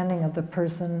understanding of the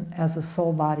person as a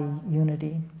soul-body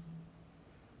unity.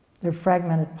 They're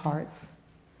fragmented parts.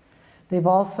 They've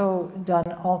also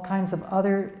done all kinds of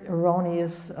other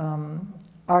erroneous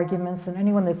arguments, and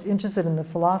anyone that's interested in the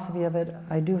philosophy of it,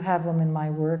 I do have them in my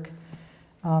work,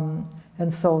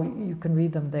 and so you can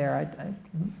read them there.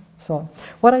 So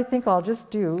what I think I'll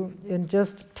just do, and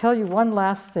just tell you one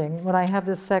last thing, when I have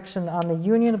this section on the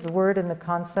union of the word and the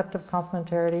concept of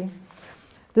complementarity,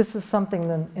 this is something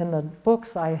that in the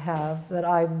books I have that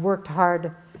I've worked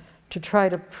hard to try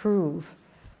to prove,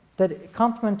 that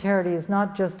complementarity is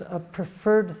not just a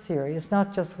preferred theory, it's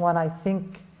not just one I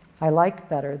think I like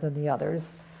better than the others,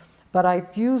 but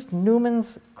I've used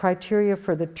Newman's criteria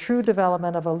for the true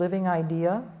development of a living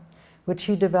idea, which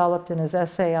he developed in his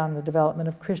essay on the development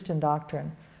of Christian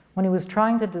doctrine. When he was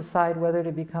trying to decide whether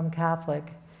to become Catholic,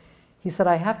 he said,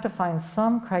 I have to find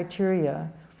some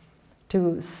criteria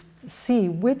to see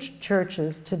which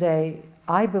churches today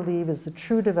I believe is the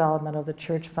true development of the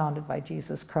church founded by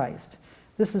Jesus Christ.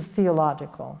 This is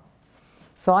theological.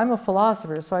 So I'm a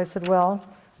philosopher, so I said, well,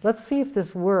 let's see if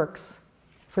this works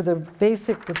for the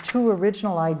 2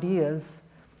 original ideas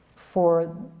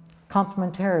for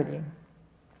complementarity.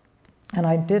 And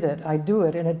I did it, I do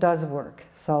it, and it does work.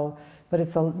 So, but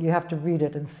you have to read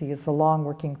it and see, it's a long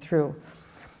working through.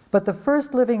 But the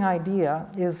first living idea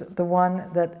is the one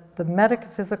that the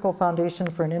metaphysical foundation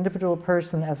for an individual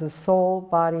person as a soul,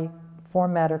 body,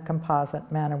 form, matter,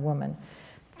 composite, man or woman.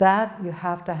 That you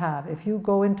have to have. If you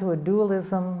go into a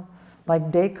dualism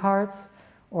like Descartes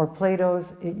or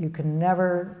Plato's, you can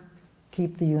never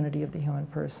keep the unity of the human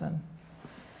person.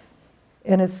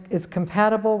 And it's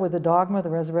compatible with the dogma of the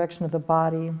resurrection of the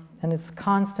body, and it's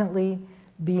constantly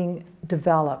being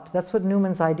developed. That's what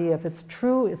Newman's idea. If it's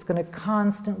true, it's going to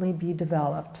constantly be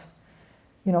developed.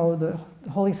 You know, the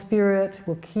Holy Spirit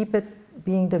will keep it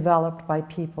being developed by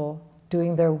people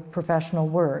doing their professional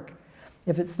work.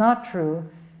 If it's not true,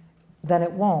 then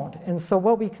it won't. And so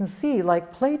what we can see,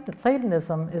 like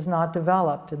Platonism is not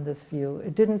developed in this view.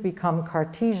 It didn't become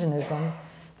Cartesianism.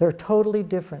 They're totally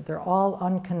different. They're all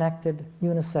unconnected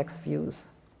unisex views.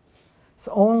 It's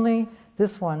only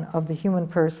this one of the human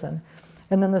person.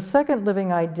 And then the second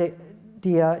living idea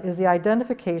is the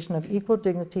identification of equal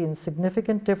dignity and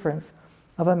significant difference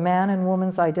of a man and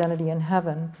woman's identity in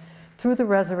heaven through the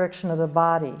resurrection of the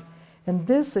body. And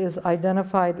this is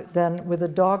identified then with the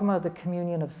dogma of the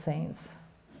communion of saints.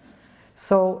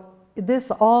 So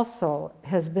this also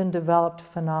has been developed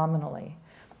phenomenally.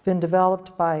 Been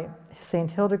developed by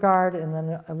Saint Hildegard and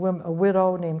then a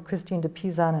widow named Christine de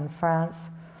Pizan in France.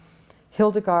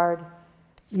 Hildegard,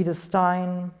 Edith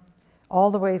Stein, all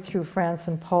the way through France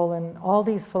and Poland. All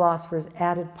these philosophers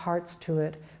added parts to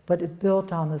it, but it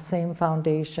built on the same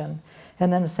foundation.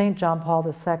 And then Saint John Paul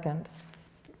II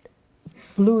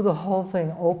blew the whole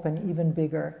thing open even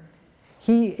bigger.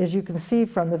 He, as you can see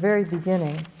from the very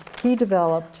beginning, he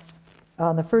developed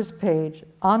on the first page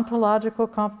ontological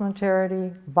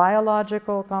complementarity,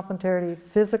 biological complementarity,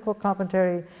 physical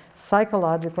complementarity,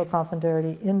 psychological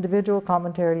complementarity, individual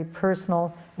complementarity,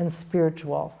 personal and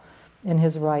spiritual in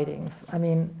his writings. I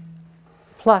mean,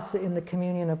 plus in the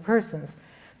communion of persons.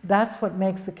 That's what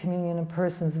makes the communion of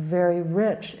persons very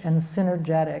rich and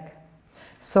synergetic.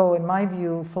 So in my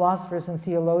view, philosophers and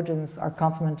theologians are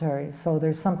complementary. So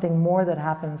there's something more that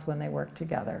happens when they work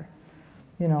together.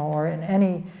 You know, or in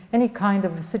any kind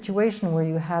of situation where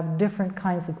you have different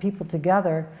kinds of people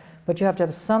together, but you have to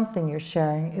have something you're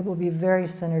sharing, it will be very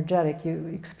synergetic. You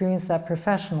experience that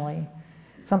professionally.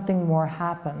 Something more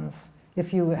happens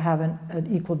if you have an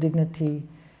equal dignity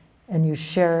and you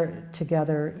share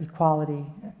together equality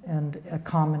and a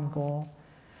common goal.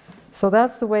 So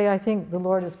that's the way I think the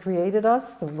Lord has created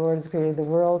us, the Lord has created the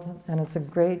world, and it's a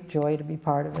great joy to be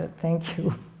part of it. Thank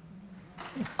you.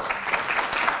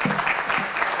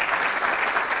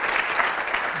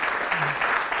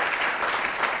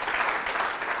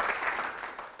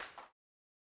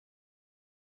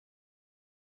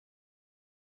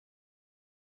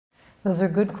 Those are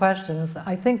good questions.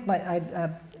 I think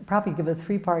I'd probably give a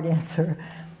 3-part answer.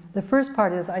 The first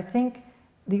part is, I think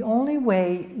the only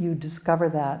way you discover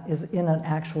that is in an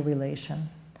actual relation.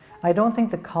 I don't think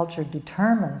the culture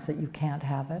determines that you can't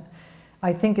have it.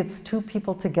 I think it's 2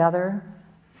 people together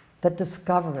that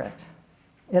discover it.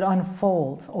 It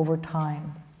unfolds over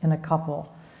time. in a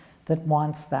couple that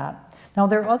wants that. Now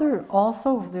there are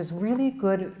there's really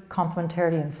good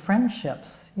complementarity in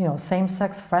friendships,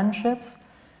 same-sex friendships,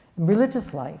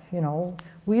 religious life,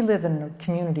 We live in a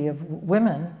community of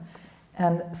women,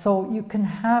 and so you can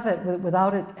have it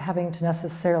without it having to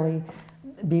necessarily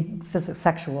be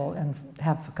sexual and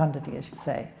have fecundity, as you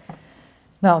say.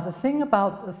 Now, the thing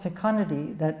about the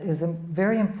fecundity that is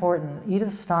very important,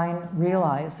 Edith Stein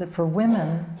realized that for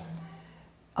women,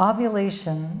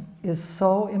 ovulation is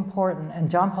so important,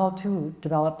 and John Paul II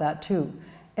developed that too.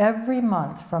 Every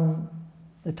month from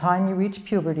the time you reach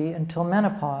puberty until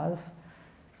menopause,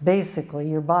 basically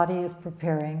your body is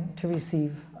preparing to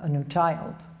receive a new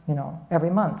child,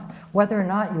 every month, whether or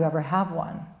not you ever have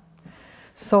one.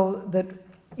 So that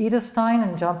Edith Stein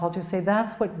and John Paul II say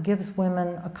that's what gives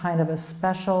women a kind of a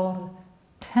special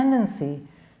tendency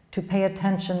to pay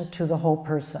attention to the whole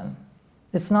person.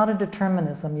 It's not a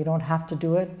determinism, you don't have to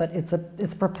do it, but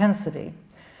it's propensity.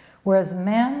 Whereas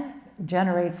man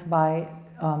generates by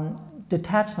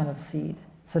detachment of seed.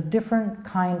 It's a different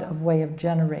kind of way of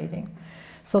generating.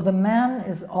 So the man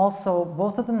is also,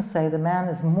 both of them say the man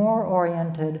is more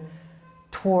oriented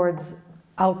towards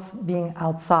being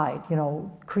outside,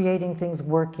 creating things,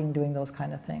 working, doing those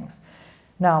kind of things.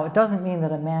 Now, it doesn't mean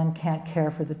that a man can't care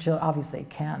for the children. Obviously, they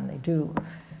can, they do.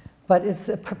 But it's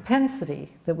a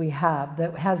propensity that we have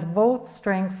that has both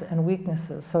strengths and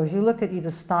weaknesses. So if you look at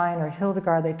Edith Stein or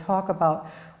Hildegard, they talk about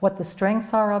what the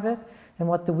strengths are of it and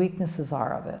what the weaknesses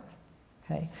are of it.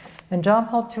 Okay? And John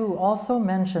Paul II also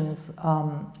mentions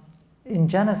in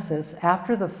Genesis,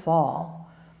 after the fall,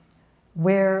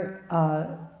 where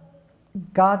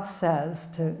God says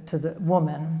to the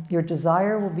woman, your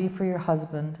desire will be for your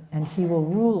husband and he will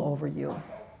rule over you.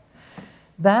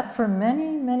 That for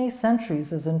many, many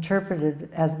centuries is interpreted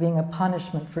as being a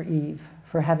punishment for Eve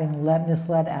for having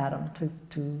misled Adam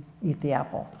to eat the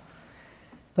apple.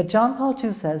 But John Paul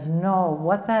II says, no,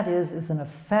 what that is an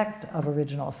effect of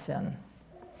original sin.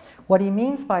 What he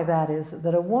means by that is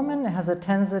that a woman has a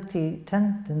tendency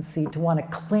to want to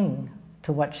cling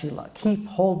to what she loves,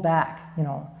 hold back,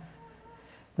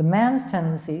 The man's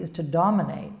tendency is to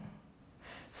dominate,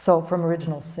 so from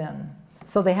original sin.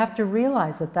 So they have to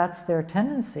realize that that's their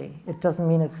tendency. It doesn't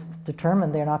mean it's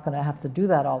determined, they're not going to have to do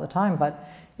that all the time, but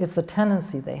it's a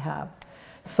tendency they have.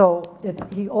 So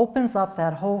he opens up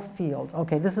that whole field.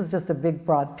 Okay, this is just a big,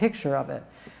 broad picture of it.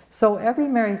 So every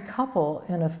married couple,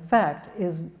 in effect,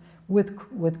 is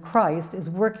with Christ, is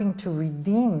working to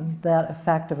redeem that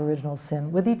effect of original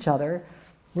sin with each other,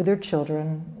 with their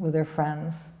children, with their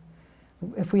friends.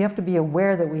 If we have to be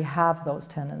aware that we have those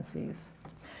tendencies.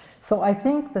 So I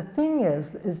think the thing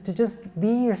is to just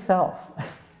be yourself.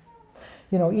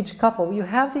 Each couple, you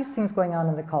have these things going on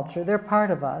in the culture, they're part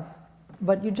of us,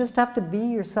 but you just have to be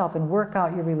yourself and work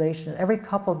out your relationship. Every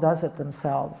couple does it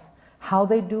themselves. How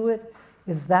they do it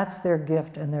that's their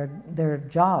gift, and their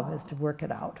job is to work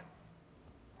it out.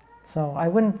 So I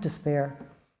wouldn't despair.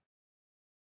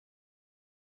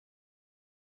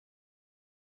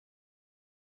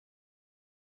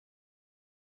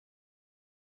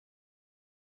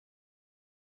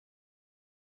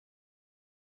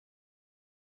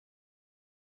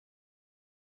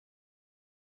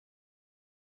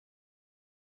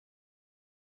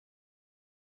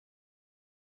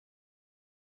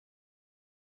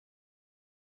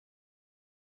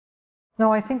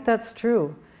 No, I think that's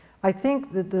true. I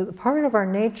think that the part of our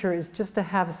nature is just to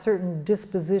have certain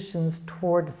dispositions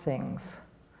toward things,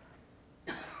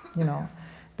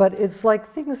 But it's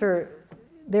like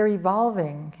they're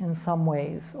evolving in some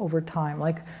ways over time.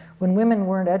 Like when women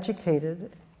weren't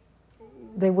educated,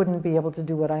 they wouldn't be able to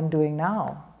do what I'm doing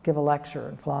now, give a lecture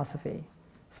in philosophy,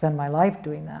 spend my life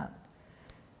doing that.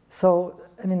 So,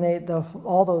 I mean,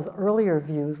 all those earlier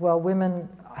views, well, women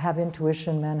have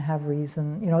intuition, men have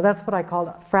reason. That's what I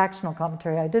called fractional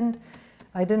complementarity.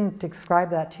 I didn't describe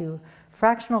that to you.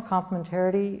 Fractional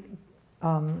complementarity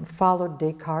followed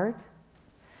Descartes,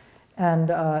 and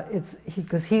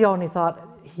because he only thought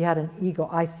he had an ego.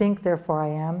 I think, therefore I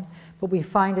am. But we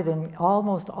find it in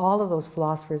almost all of those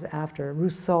philosophers after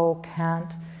Rousseau,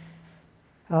 Kant,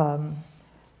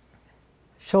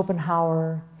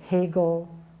 Schopenhauer, Hegel.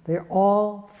 They're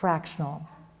all fractional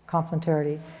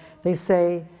complementarity. They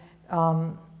say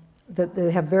that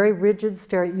they have very rigid,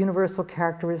 universal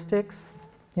characteristics.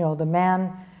 The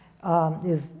man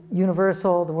is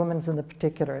universal, the woman's in the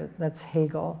particular. That's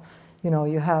Hegel.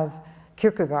 You have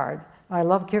Kierkegaard. I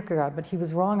love Kierkegaard, but he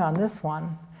was wrong on this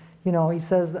one. He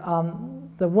says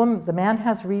the man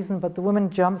has reason, but the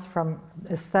woman jumps from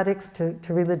aesthetics to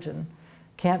religion.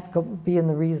 Can't be in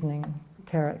the reasoning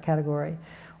category.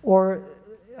 Or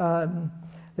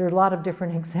There are a lot of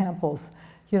different examples,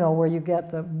 you know, where you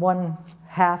get the one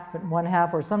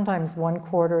half, or sometimes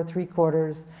 1/4,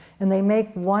 3/4, and they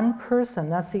make one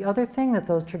person. That's the other thing that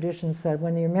those traditions said.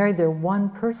 When you're married, they're one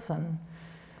person.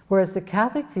 Whereas the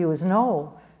Catholic view is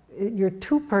no, you're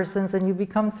two persons and you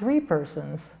become three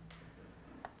persons.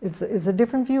 It's a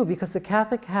different view, because the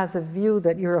Catholic has a view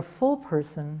that you're a full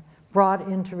person brought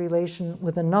into relation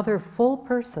with another full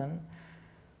person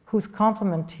who's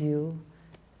complement to you.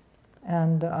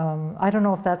 And I don't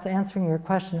know if that's answering your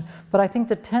question, but I think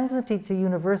the tendency to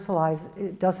universalize,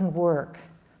 it doesn't work.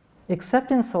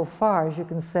 Except insofar as you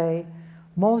can say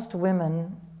most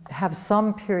women have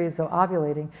some periods of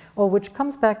ovulating. Oh, which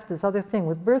comes back to this other thing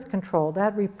with birth control,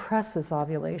 that represses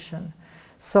ovulation.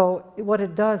 So what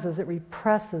it does is it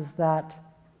represses that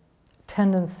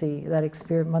tendency,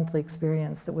 that monthly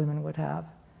experience that women would have.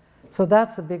 So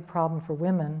that's a big problem for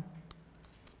women,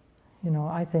 you know,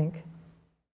 I think.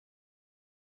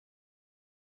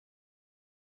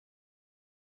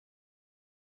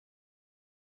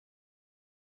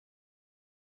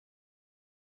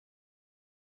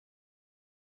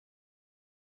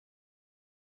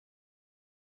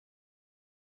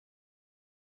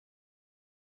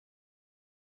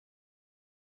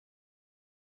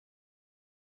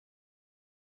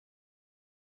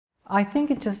 I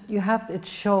think it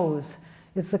shows.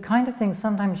 It's the kind of thing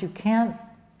sometimes you can't,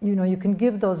 you know, you can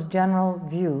give those general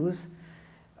views.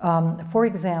 For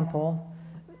example,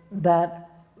 that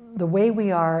the way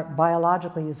we are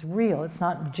biologically is real. It's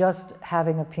not just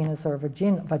having a penis or a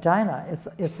vagina.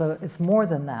 It's more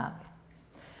than that.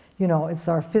 You know, it's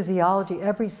our physiology.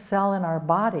 Every cell in our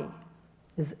body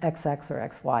is XX or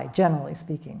XY, generally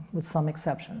speaking, with some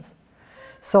exceptions.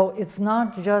 So it's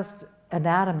not just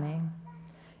anatomy.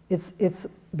 It's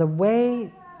the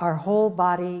way our whole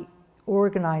body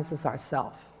organizes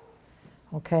ourselves,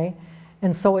 okay?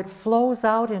 And so it flows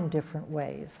out in different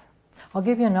ways. I'll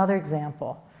give you another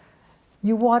example.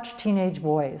 You watch teenage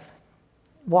boys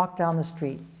walk down the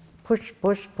street, push,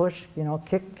 push, push, you know,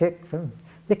 kick, kick.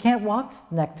 They can't walk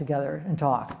neck together and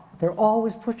talk. They're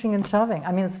always pushing and shoving.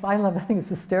 I mean, I think it's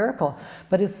hysterical,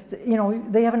 but it's, you know,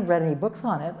 they haven't read any books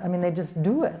on it. I mean, they just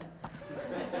do it.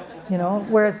 You know,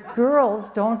 whereas girls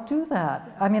don't do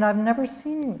that. I mean, I've never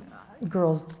seen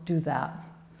girls do that.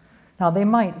 Now, there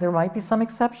might be some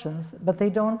exceptions, but they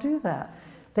don't do that.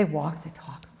 They walk, they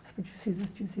talk. Did you see this?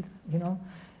 Did you see that? You know,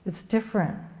 it's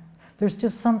different. There's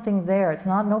just something there. It's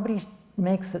not, nobody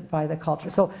makes it by the culture.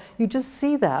 So you just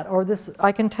see that. Or this,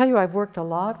 I can tell you, I've worked a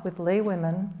lot with lay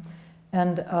women,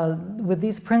 and with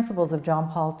these principles of John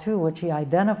Paul II, which he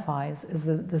identifies as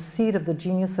the seed of the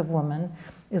genius of woman,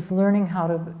 is learning how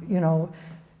to, you know,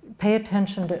 pay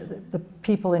attention to the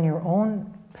people in your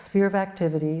own sphere of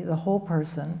activity, the whole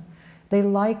person. They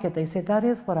like it. They say, that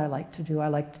is what I like to do. I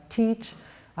like to teach.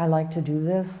 I like to do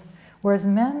this. Whereas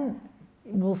men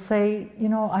will say, you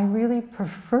know, I really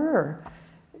prefer,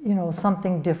 you know,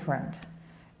 something different.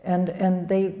 And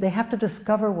they have to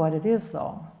discover what it is,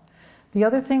 though. The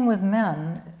other thing with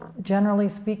men, generally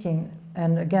speaking,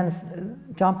 and again,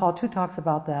 John Paul II talks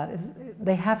about that, is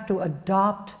they have to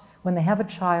adopt, when they have a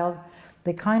child,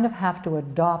 they kind of have to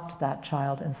adopt that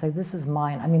child and say, this is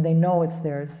mine. I mean, they know it's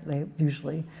theirs, they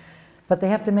usually, but they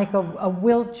have to make a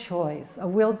willed choice,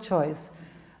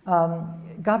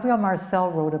 Gabriel Marcel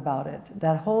wrote about it,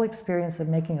 that whole experience of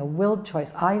making a willed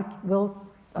choice. I will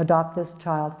adopt this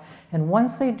child, and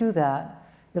once they do that,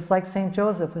 it's like St.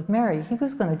 Joseph with Mary. He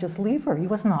was going to just leave her. He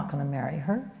was not going to marry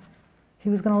her. He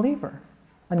was going to leave her.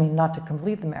 I mean, not to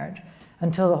complete the marriage,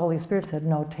 until the Holy Spirit said,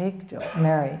 no, take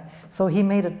Mary. So he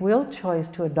made a willed choice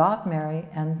to adopt Mary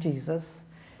and Jesus.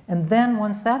 And then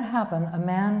once that happened, a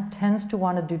man tends to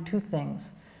want to do two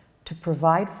things, to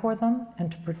provide for them and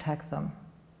to protect them.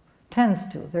 Tends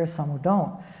to. There are some who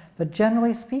don't. But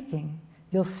generally speaking,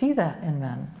 you'll see that in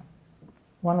men,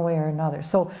 one way or another.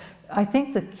 So I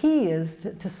think the key is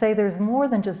to say there's more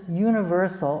than just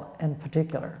universal and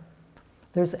particular.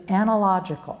 There's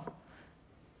analogical.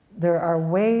 There are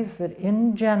ways that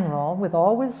in general, with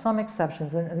always some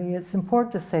exceptions, and it's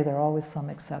important to say there are always some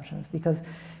exceptions, because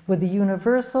with the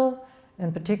universal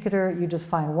in particular, you just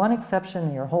find one exception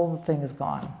and your whole thing is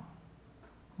gone.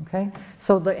 Okay?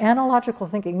 So the analogical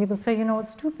thinking, you can say, you know,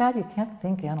 it's too bad you can't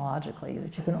think analogically,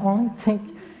 that you can only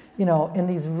think, you know, in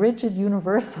these rigid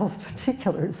universal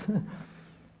particulars.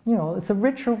 You know, it's a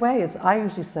richer way, as I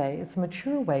usually say, it's a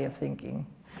mature way of thinking.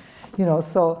 You know,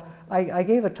 so I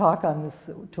gave a talk on this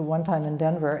to one time in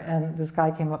Denver, and this guy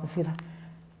came up and said,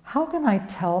 how can I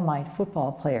tell my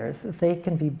football players that they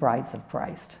can be brides of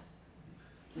Christ?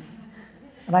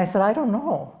 And I said, I don't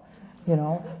know. you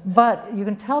know. But you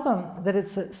can tell them that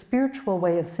it's a spiritual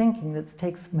way of thinking that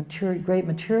takes great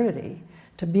maturity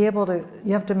to be able to,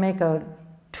 you have to make a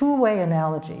two-way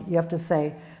analogy. You have to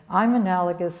say, I'm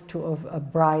analogous to a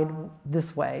bride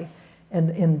this way, and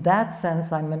in that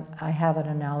sense, I have an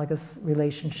analogous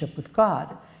relationship with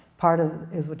God. Part of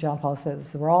is what John Paul says,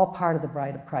 so we're all part of the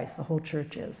bride of Christ, the whole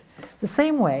church is. The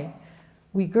same way,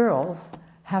 we girls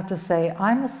have to say,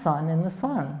 I'm a son in the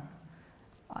Son.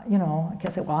 You know, I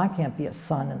can't say, well, I can't be a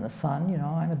son in the Son, you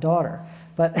know, I'm a daughter.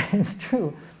 But it's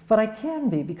true. But I can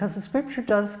be, because the scripture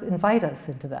does invite us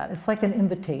into that. It's like an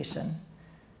invitation.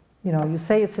 You know, you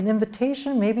say it's an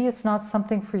invitation, maybe it's not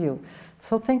something for you.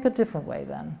 So think a different way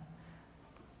then.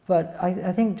 But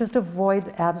I think just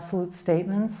avoid absolute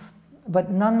statements,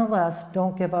 but nonetheless,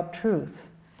 don't give up truth.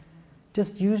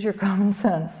 Just use your common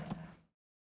sense.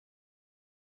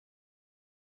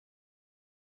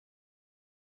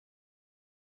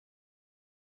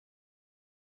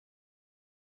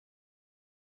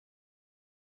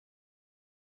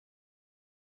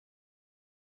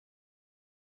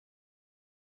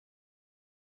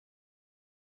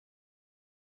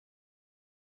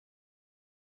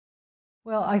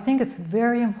 Well, I think it's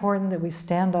very important that we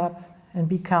stand up and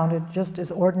be counted just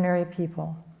as ordinary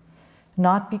people,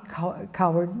 not be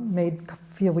made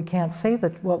feel we can't say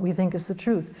that what we think is the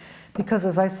truth. Because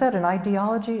as I said, an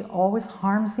ideology always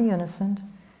harms the innocent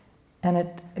and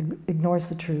it ignores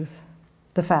the truth,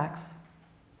 the facts.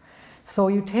 So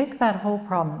you take that whole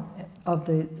problem of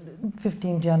the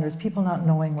 15 genders, people not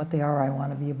knowing what they are, I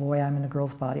want to be a boy, I'm in a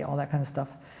girl's body, all that kind of stuff.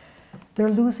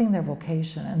 They're losing their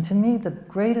vocation. And to me, the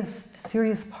greatest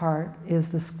serious part is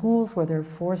the schools where they're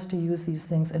forced to use these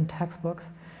things in textbooks.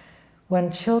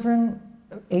 When children,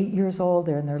 8 years old,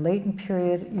 they're in their latent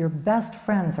period, your best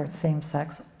friends are same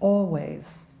sex,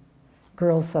 always.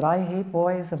 Girls said, I hate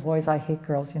boys, and boys, I hate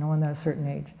girls, you know, when they're a certain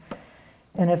age.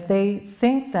 And if they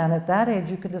think then at that age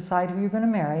you could decide who you're going to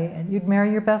marry, and you'd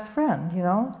marry your best friend, you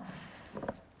know?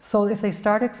 So if they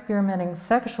start experimenting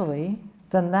sexually,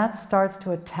 then that starts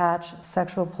to attach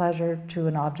sexual pleasure to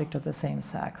an object of the same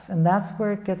sex. And that's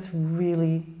where it gets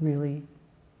really, really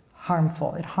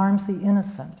harmful. It harms the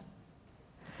innocent.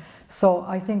 So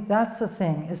I think that's the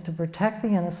thing, is to protect the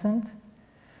innocent.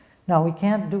 Now, we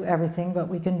can't do everything, but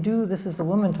we can do, this is the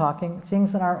woman talking,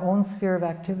 things in our own sphere of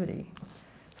activity.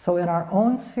 So in our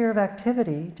own sphere of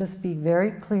activity, just be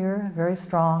very clear, very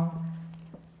strong,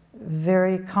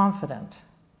 very confident,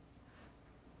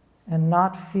 and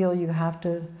not feel you have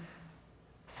to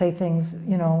say things,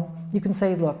 you know, you can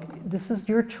say, look, this is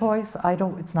your choice, I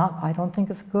don't think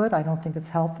it's good, I don't think it's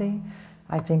healthy,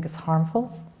 I think it's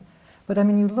harmful. But I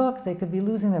mean, you look, they could be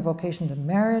losing their vocation to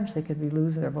marriage, they could be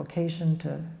losing their vocation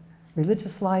to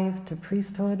religious life, to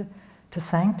priesthood, to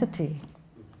sanctity.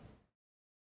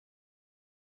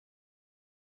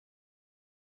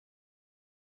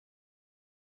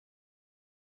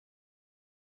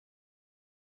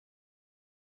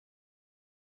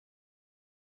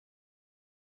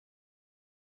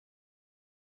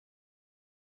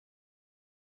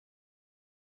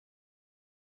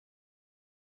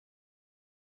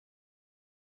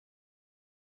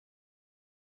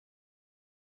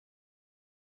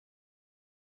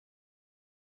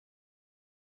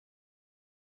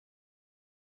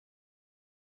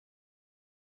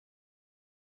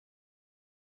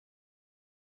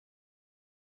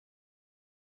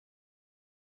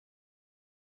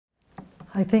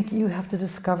 I think you have to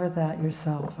discover that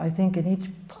yourself. I think in each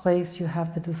place you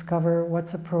have to discover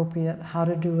what's appropriate, how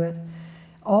to do it.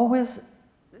 Always,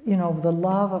 you know, the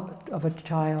love of a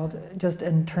child, just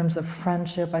in terms of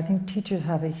friendship, I think teachers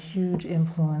have a huge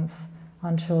influence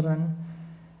on children.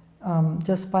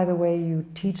 Just by the way you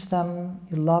teach them,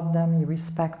 you love them, you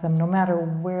respect them, no matter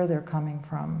where they're coming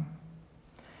from.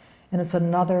 And it's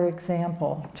another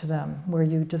example to them, where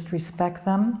you just respect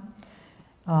them.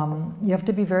 You have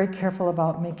to be very careful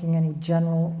about making any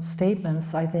general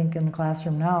statements. I think in the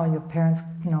classroom now, your parents,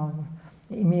 you know,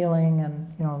 emailing,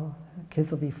 and, you know,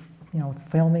 kids will be, you know,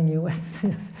 filming you.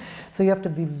 So you have to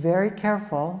be very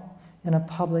careful in a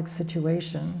public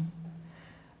situation,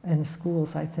 in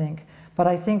schools, I think. But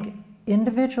I think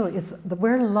individually,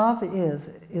 where love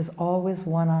is always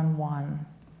one-on-one.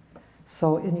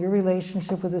 So in your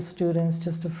relationship with the students,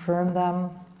 just affirm them.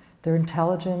 They're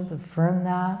intelligent, affirm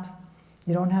that.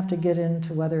 You don't have to get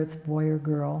into whether it's boy or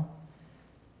girl.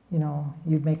 You know,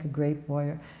 you'd make a great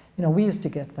boy. You know, we used to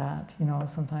get that, you know,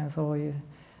 sometimes, oh, you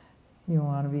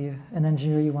want to be an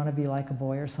engineer, you want to be like a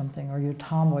boy or something, or you're a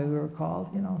tomboy, we were called,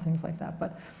 you know, things like that.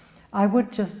 But I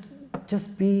would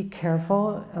just be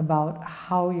careful about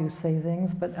how you say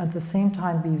things, but at the same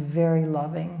time be very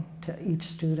loving to each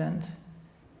student.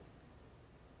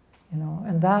 you know,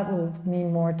 and that will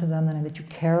mean more to them than that you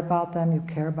care about them, you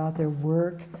care about their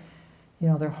work, you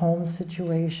know, their home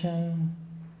situation.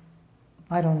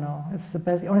 I don't know. It's the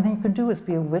best. The only thing you can do is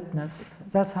be a witness.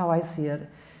 That's how I see it.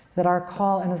 That our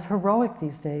call, and it's heroic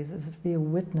these days, is to be a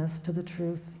witness to the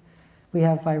truth we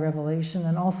have by revelation,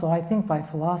 and also I think by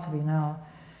philosophy now.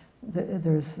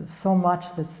 There's so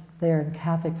much that's there in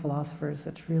Catholic philosophers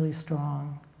that's really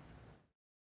strong.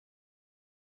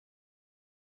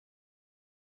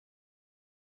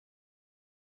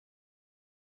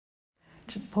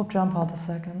 Pope John Paul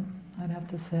II, I'd have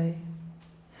to say.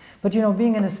 But you know,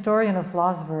 being an historian, a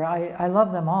philosopher, I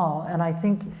love them all, and I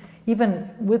think even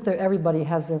with everybody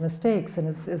has their mistakes, and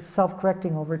it's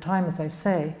self-correcting over time, as I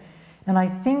say. And I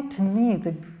think, to me,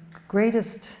 the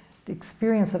greatest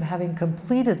experience of having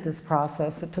completed this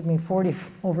process that took me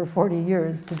over 40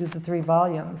 years to do the 3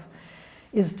 volumes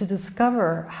is to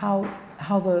discover how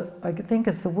I think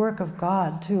it's the work of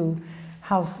God, too,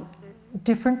 how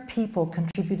different people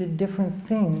contributed different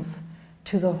things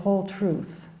to the whole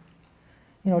truth.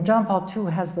 You know, John Paul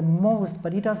II has the most,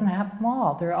 but he doesn't have them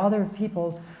all. There are other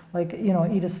people, like, you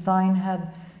know, Edith Stein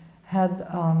had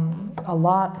a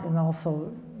lot, and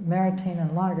also Maritain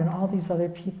and Lonergan, all these other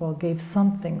people gave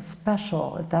something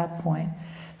special at that point.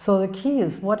 So the key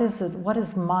is, what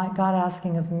is my God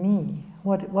asking of me?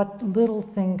 What little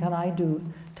thing can I do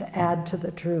to add to the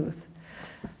truth?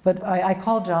 But I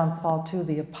call John Paul II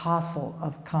the apostle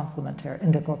of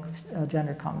integral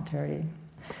gender complementarity.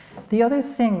 The other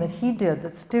thing that he did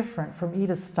that's different from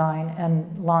Edith Stein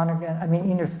and Lonergan, I mean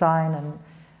Edith Stein and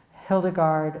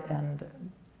Hildegard and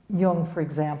Jung, for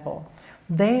example,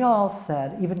 they all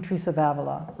said, even Teresa of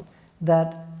Avila,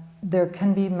 that there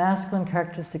can be masculine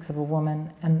characteristics of a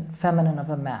woman and feminine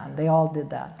of a man. They all did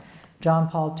that. John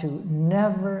Paul II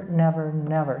never, never,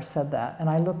 never said that. And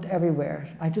I looked everywhere.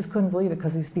 I just couldn't believe it,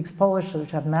 because he speaks Polish,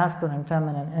 which have masculine and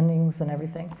feminine endings and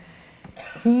everything.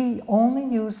 He only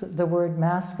used the word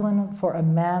masculine for a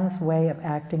man's way of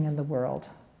acting in the world,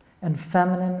 and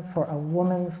feminine for a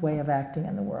woman's way of acting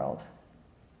in the world.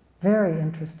 Very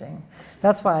interesting.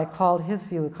 That's why I called his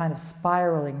view a kind of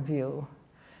spiraling view.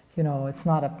 You know, it's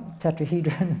not a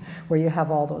tetrahedron where you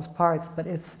have all those parts, but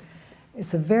it's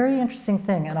a very interesting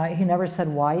thing. And he never said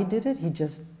why he did it, he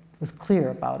just was clear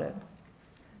about it.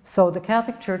 So the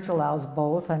Catholic Church allows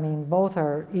both. I mean, both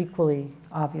are equally,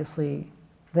 obviously,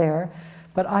 there.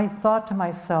 But I thought to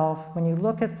myself, when you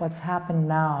look at what's happened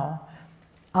now,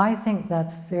 I think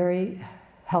that's very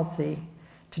healthy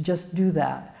to just do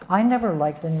that. I never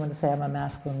liked anyone to say I'm a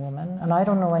masculine woman, and I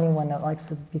don't know anyone that likes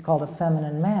to be called a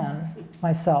feminine man,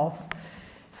 myself.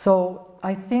 So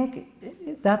I think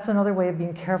that's another way of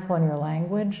being careful in your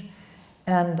language.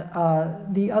 And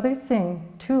the other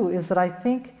thing, too, is that I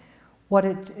think what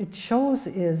it shows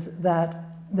is that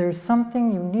there's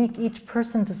something unique. Each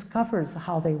person discovers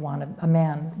how they want a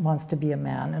man wants to be a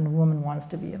man, and a woman wants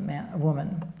to be a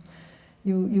woman.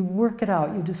 You work it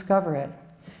out, you discover it.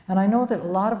 And I know that a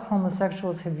lot of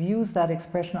homosexuals have used that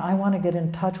expression, I want to get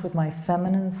in touch with my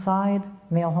feminine side,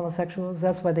 male homosexuals,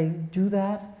 that's why they do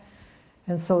that.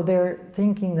 And so they're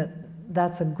thinking that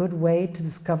that's a good way to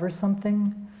discover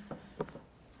something.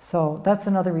 So that's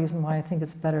another reason why I think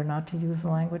it's better not to use the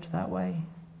language that way.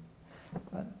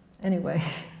 But anyway,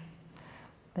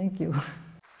 thank you.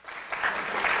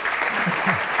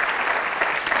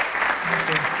 Thank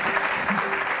you.